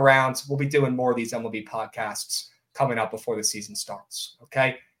stick around. We'll be doing more of these MLB podcasts coming up before the season starts.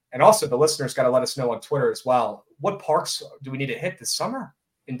 Okay. And also the listeners got to let us know on Twitter as well. What parks do we need to hit this summer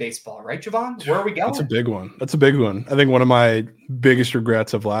in baseball, right, Javon? Where are we going? That's a big one. I think one of my biggest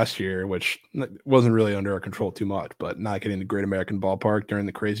regrets of last year, which wasn't really under our control too much, but not getting the Great American Ballpark during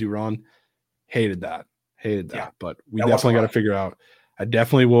the crazy run, hated that. Yeah, but we definitely got to figure out. I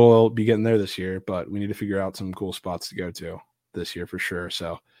definitely will be getting there this year, but we need to figure out some cool spots to go to this year for sure.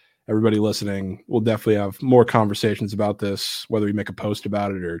 So everybody listening, we'll definitely have more conversations about this, whether we make a post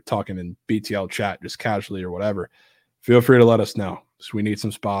about it or talking in BTL chat just casually or whatever. Feel free to let us know. So we need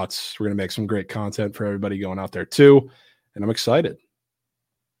some spots. We're going to make some great content for everybody going out there too. And I'm excited.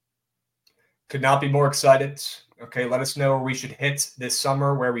 Could not be more excited. Okay, let us know where we should hit this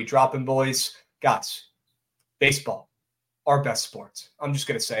summer, where we dropping, boys. Guys, baseball, our best sport. I'm just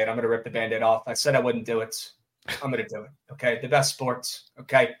going to say it. I'm going to rip the Band-Aid off. I said I wouldn't do it. I'm going to do it. Okay, the best sports.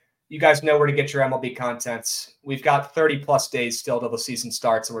 Okay, you guys know where to get your MLB content. We've got 30-plus days still till the season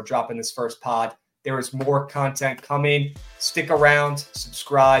starts, and we're dropping this first pod. There is more content coming. Stick around,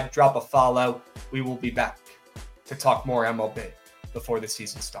 subscribe, drop a follow. We will be back to talk more MLB before the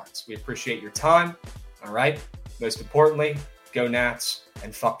season starts. We appreciate your time. All right. Most importantly, go Nats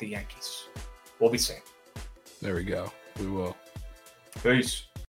and fuck the Yankees. We'll be seeing. There we go. We will. Peace.